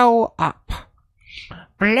to show up.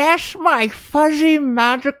 Bless my fuzzy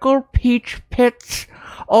magical peach pits.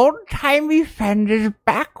 Old Timey Fend is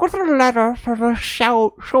back with a letter for the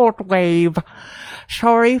shortwave.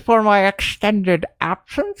 Sorry for my extended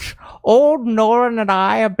absence. Old Noran and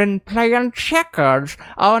I have been playing checkers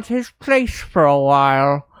out at his place for a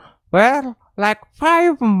while. Well, like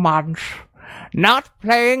 5 months. Not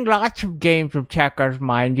playing lots of games of checkers,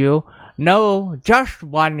 mind you. No, just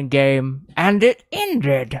one game, and it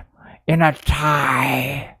ended in a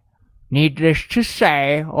tie. Needless to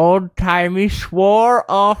say, Old Timey swore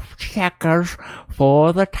off checkers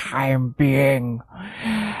for the time being.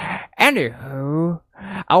 Anywho,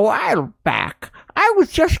 a while back, I was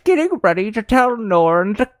just getting ready to tell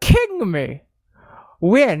Noran to king me,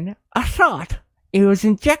 when a thought it was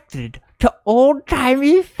injected to Old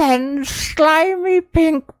Timey Fend's slimy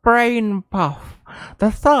pink brain puff.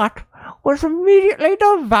 The thought was immediately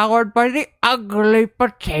devoured by the ugly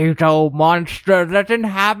potato monster that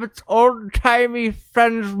inhabits Old Timey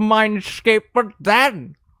Fend's mindscape. But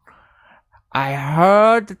then I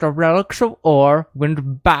heard that the relics of ore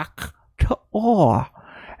went back to ore.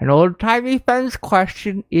 And Old Timey Fend's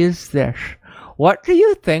question is this. What do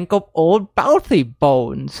you think of old Bouthy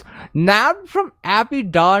Bones, nabbed from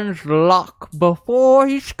Abaddon's Lock before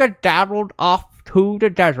he skedaddled off to the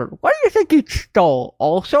desert? What do you think he stole?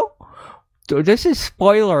 Also, this is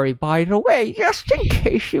spoilery, by the way, just in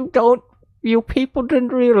case you people didn't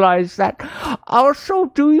realize that. Also,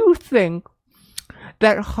 do you think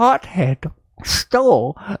that Hothead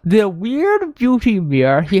stole the weird beauty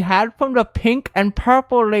mirror he had from the pink and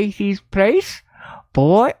purple lady's place?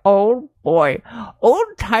 boy, oh boy.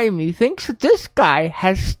 Old Timey thinks this guy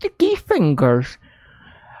has sticky fingers.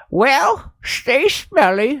 Well, stay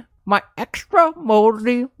smelly. My extra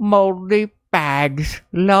moldy bags.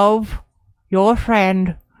 Love, your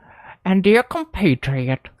friend and dear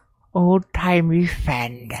compatriot, Old Timey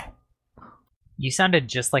friend. You sounded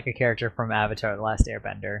just like a character from Avatar: The Last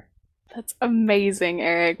Airbender. That's amazing,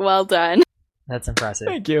 Eric. Well done. That's impressive.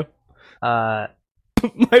 Thank you. Uh,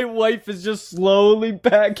 My wife is just slowly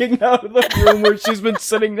backing out of the room where she's been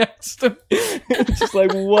sitting next to me. Just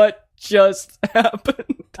like, what just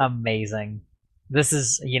happened? Amazing. This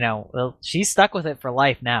is, well, she's stuck with it for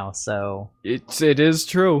life now, so... It is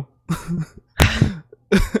true.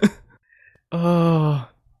 Oh.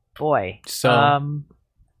 Boy. So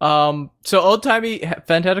Old Timey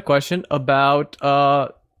Fent had a question about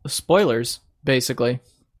spoilers, basically.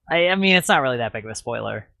 I mean, it's not really that big of a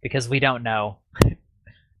spoiler, because we don't know.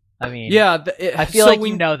 I mean... Yeah. I feel like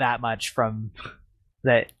we know that much from...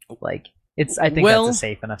 that, like... I think that's a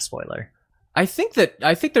safe enough spoiler. I think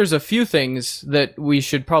there's a few things that we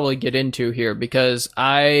should probably get into here, because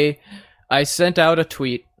I sent out a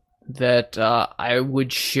tweet that I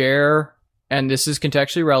would share, and this is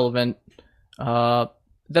contextually relevant, that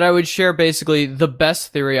I would share basically the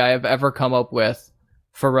best theory I have ever come up with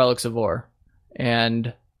for Relics of War.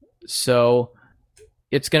 And so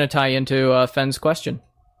it's going to tie into Fenn's question,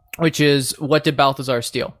 which is, what did Balthazar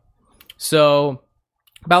steal? So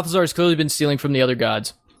Balthazar has clearly been stealing from the other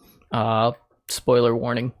gods. Spoiler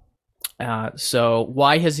warning. So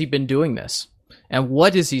why has he been doing this? And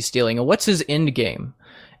what is he stealing? And what's his end game?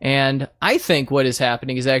 And I think what is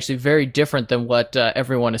happening is actually very different than what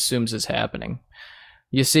everyone assumes is happening.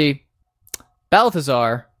 You see,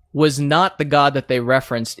 Balthazar was not the god that they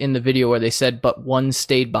referenced in the video where they said, but one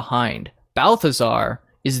stayed behind. Balthazar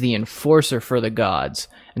is the enforcer for the gods.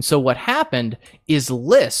 And so what happened is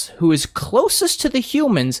Lys, who is closest to the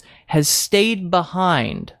humans, has stayed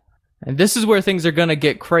behind. And this is where things are going to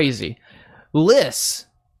get crazy. Lys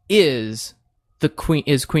is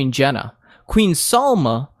Queen Jenna. Queen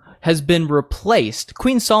Salma has been replaced.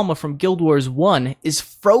 Queen Salma from Guild Wars 1 is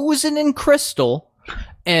frozen in crystal,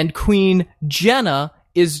 and Queen Jenna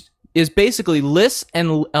is basically Lys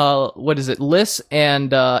and Lys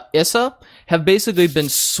and Issa have basically been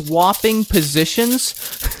swapping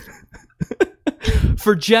positions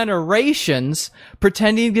for generations,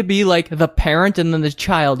 pretending to be like the parent and then the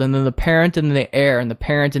child and then the parent and the heir and the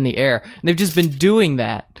parent and the heir. And they've just been doing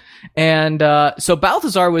that. And so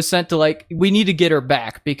Balthazar was sent to we need to get her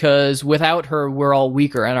back, because without her, we're all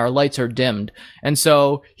weaker and our lights are dimmed. And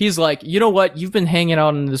so he's like, you know what? You've been hanging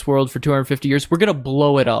out in this world for 250 years. We're going to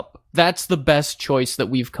blow it up. That's the best choice that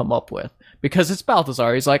we've come up with, because it's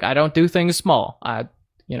Balthazar. He's like, I don't do things small.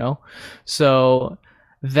 So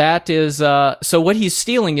that is, so what he's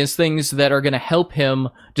stealing is things that are going to help him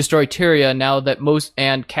destroy Tyria now that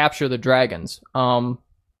and capture the dragons.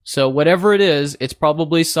 So whatever it is, it's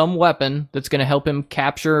probably some weapon that's going to help him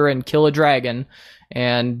capture and kill a dragon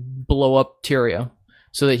and blow up Tyria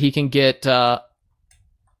so that he can get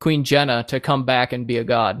Queen Jenna to come back and be a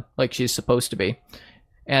god like she's supposed to be.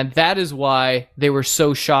 And that is why they were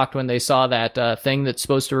so shocked when they saw that thing that's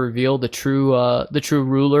supposed to reveal the true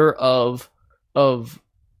ruler of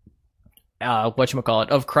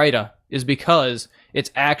Kryta, is because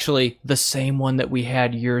it's actually the same one that we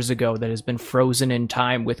had years ago that has been frozen in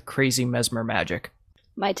time with crazy mesmer magic.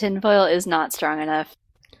 My tinfoil is not strong enough.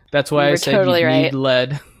 That's why I said totally you right. need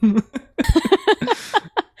lead.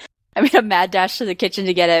 I made a mad dash to the kitchen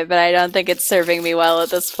to get it, but I don't think it's serving me well at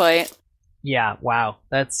this point. Yeah, wow.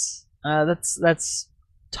 That's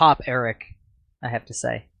top Eric, I have to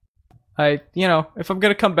say. If I'm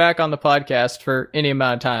going to come back on the podcast for any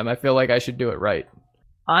amount of time, I feel like I should do it right.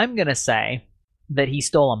 I'm going to say that he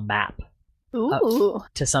stole a map. Ooh.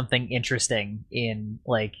 To something interesting in,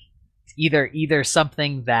 either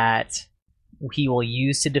something that he will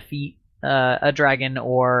use to defeat a dragon,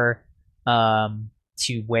 or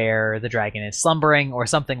to where the dragon is slumbering, or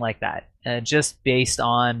something like that. Just based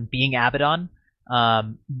on being Abaddon,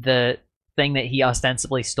 the thing that he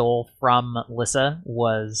ostensibly stole from Lyssa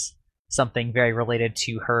was something very related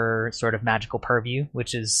to her sort of magical purview,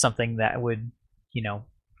 which is something that would,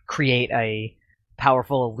 create a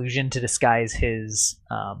powerful illusion to disguise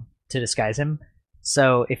him.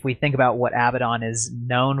 So if we think about what Abaddon is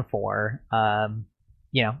known for,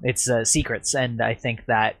 it's secrets, and I think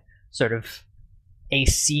that sort of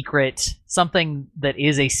something that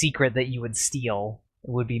is a secret that you would steal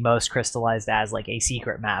would be most crystallized as a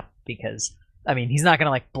secret map, because he's not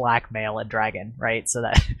going to blackmail a dragon, right? So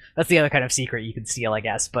that's the other kind of secret you can steal, I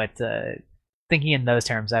guess, but thinking in those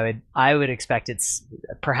terms, I would expect it's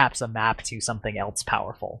perhaps a map to something else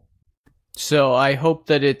powerful. So I hope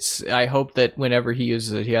that whenever he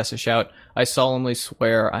uses it, he has to shout, "I solemnly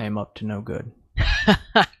swear I am up to no good."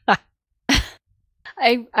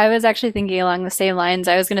 I was actually thinking along the same lines.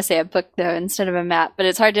 I was going to say a book, though, instead of a map, but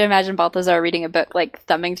it's hard to imagine Balthazar reading a book, like,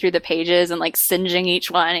 thumbing through the pages and, like, singeing each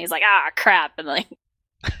one. He's like, crap, and, like,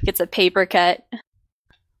 gets a paper cut.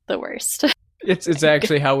 The worst. It's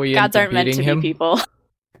actually how we Gods end aren't up meant beating to him. be people.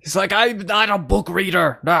 He's like, "I'm not a book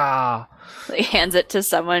reader." Ah. He hands it to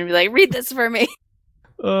someone and be like, read this for me.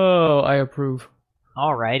 Oh, I approve.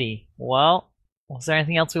 Alrighty. Well, was there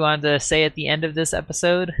anything else we wanted to say at the end of this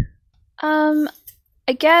episode?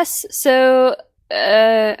 I guess so.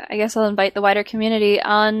 I guess I'll invite the wider community.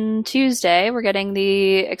 On Tuesday, we're getting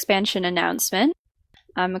the expansion announcement.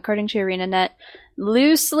 According to ArenaNet,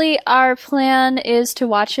 loosely our plan is to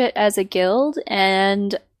watch it as a guild.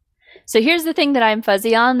 And so here's the thing that I'm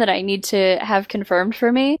fuzzy on that I need to have confirmed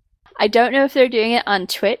for me. I don't know if they're doing it on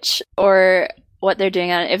Twitch or what they're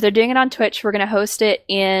doing on it. If they're doing it on Twitch, we're going to host it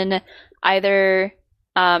in either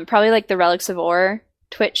probably like the Relics of Ore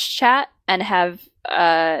Twitch chat and have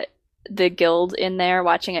the guild in there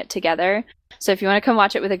watching it together. So if you want to come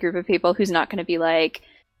watch it with a group of people who's not going to be like,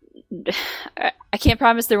 I can't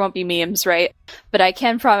promise there won't be memes, right? But I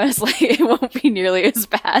can promise like it won't be nearly as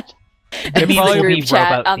bad as the group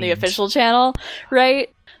chat on the official channel, right?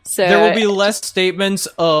 So there will be less statements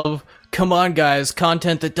of "Come on, guys,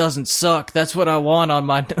 content that doesn't suck. That's what I want on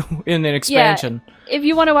my in an expansion." Yeah, if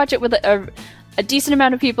you want to watch it with a decent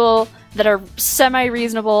amount of people that are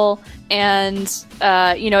semi-reasonable and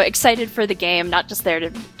excited for the game, not just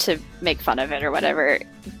there to make fun of it or whatever,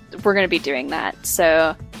 we're going to be doing that.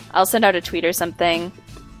 So I'll send out a tweet or something.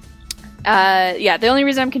 The only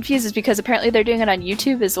reason I'm confused is because apparently they're doing it on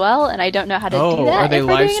YouTube as well, and I don't know how to do that. Are they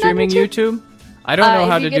live streaming YouTube? I don't know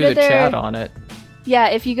how to do the chat on it. Yeah,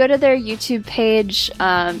 if you go to their YouTube page,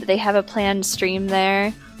 they have a planned stream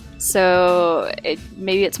there. So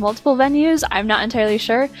maybe it's multiple venues. I'm not entirely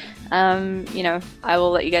sure. I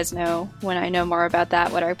will let you guys know when I know more about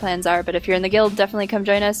that, what our plans are. But if you're in the guild, definitely come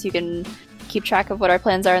join us. You can keep track of what our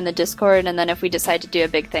plans are in the Discord, and then if we decide to do a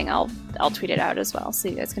big thing, I'll tweet it out as well, so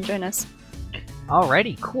you guys can join us.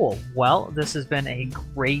 Alrighty, cool. Well, this has been a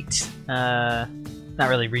great, not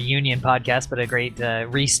really reunion podcast, but a great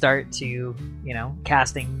restart to,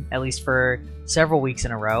 casting at least for several weeks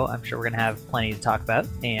in a row. I'm sure we're going to have plenty to talk about,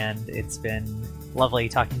 and it's been lovely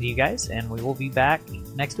talking to you guys, and we will be back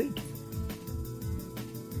next week.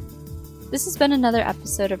 This has been another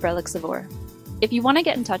episode of Relics of Ore. If you want to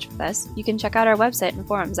get in touch with us, you can check out our website and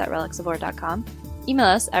forums at relicsofore.com, email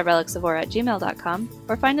us at relicsofore@gmail.com,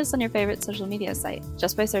 or find us on your favorite social media site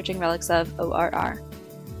just by searching Relics of ORR.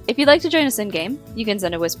 If you'd like to join us in-game, you can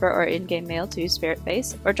send a whisper or in-game mail to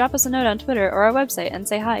Spiritface, or drop us a note on Twitter or our website and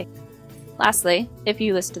say hi. Lastly, if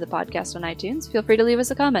you listen to the podcast on iTunes, feel free to leave us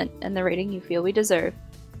a comment and the rating you feel we deserve.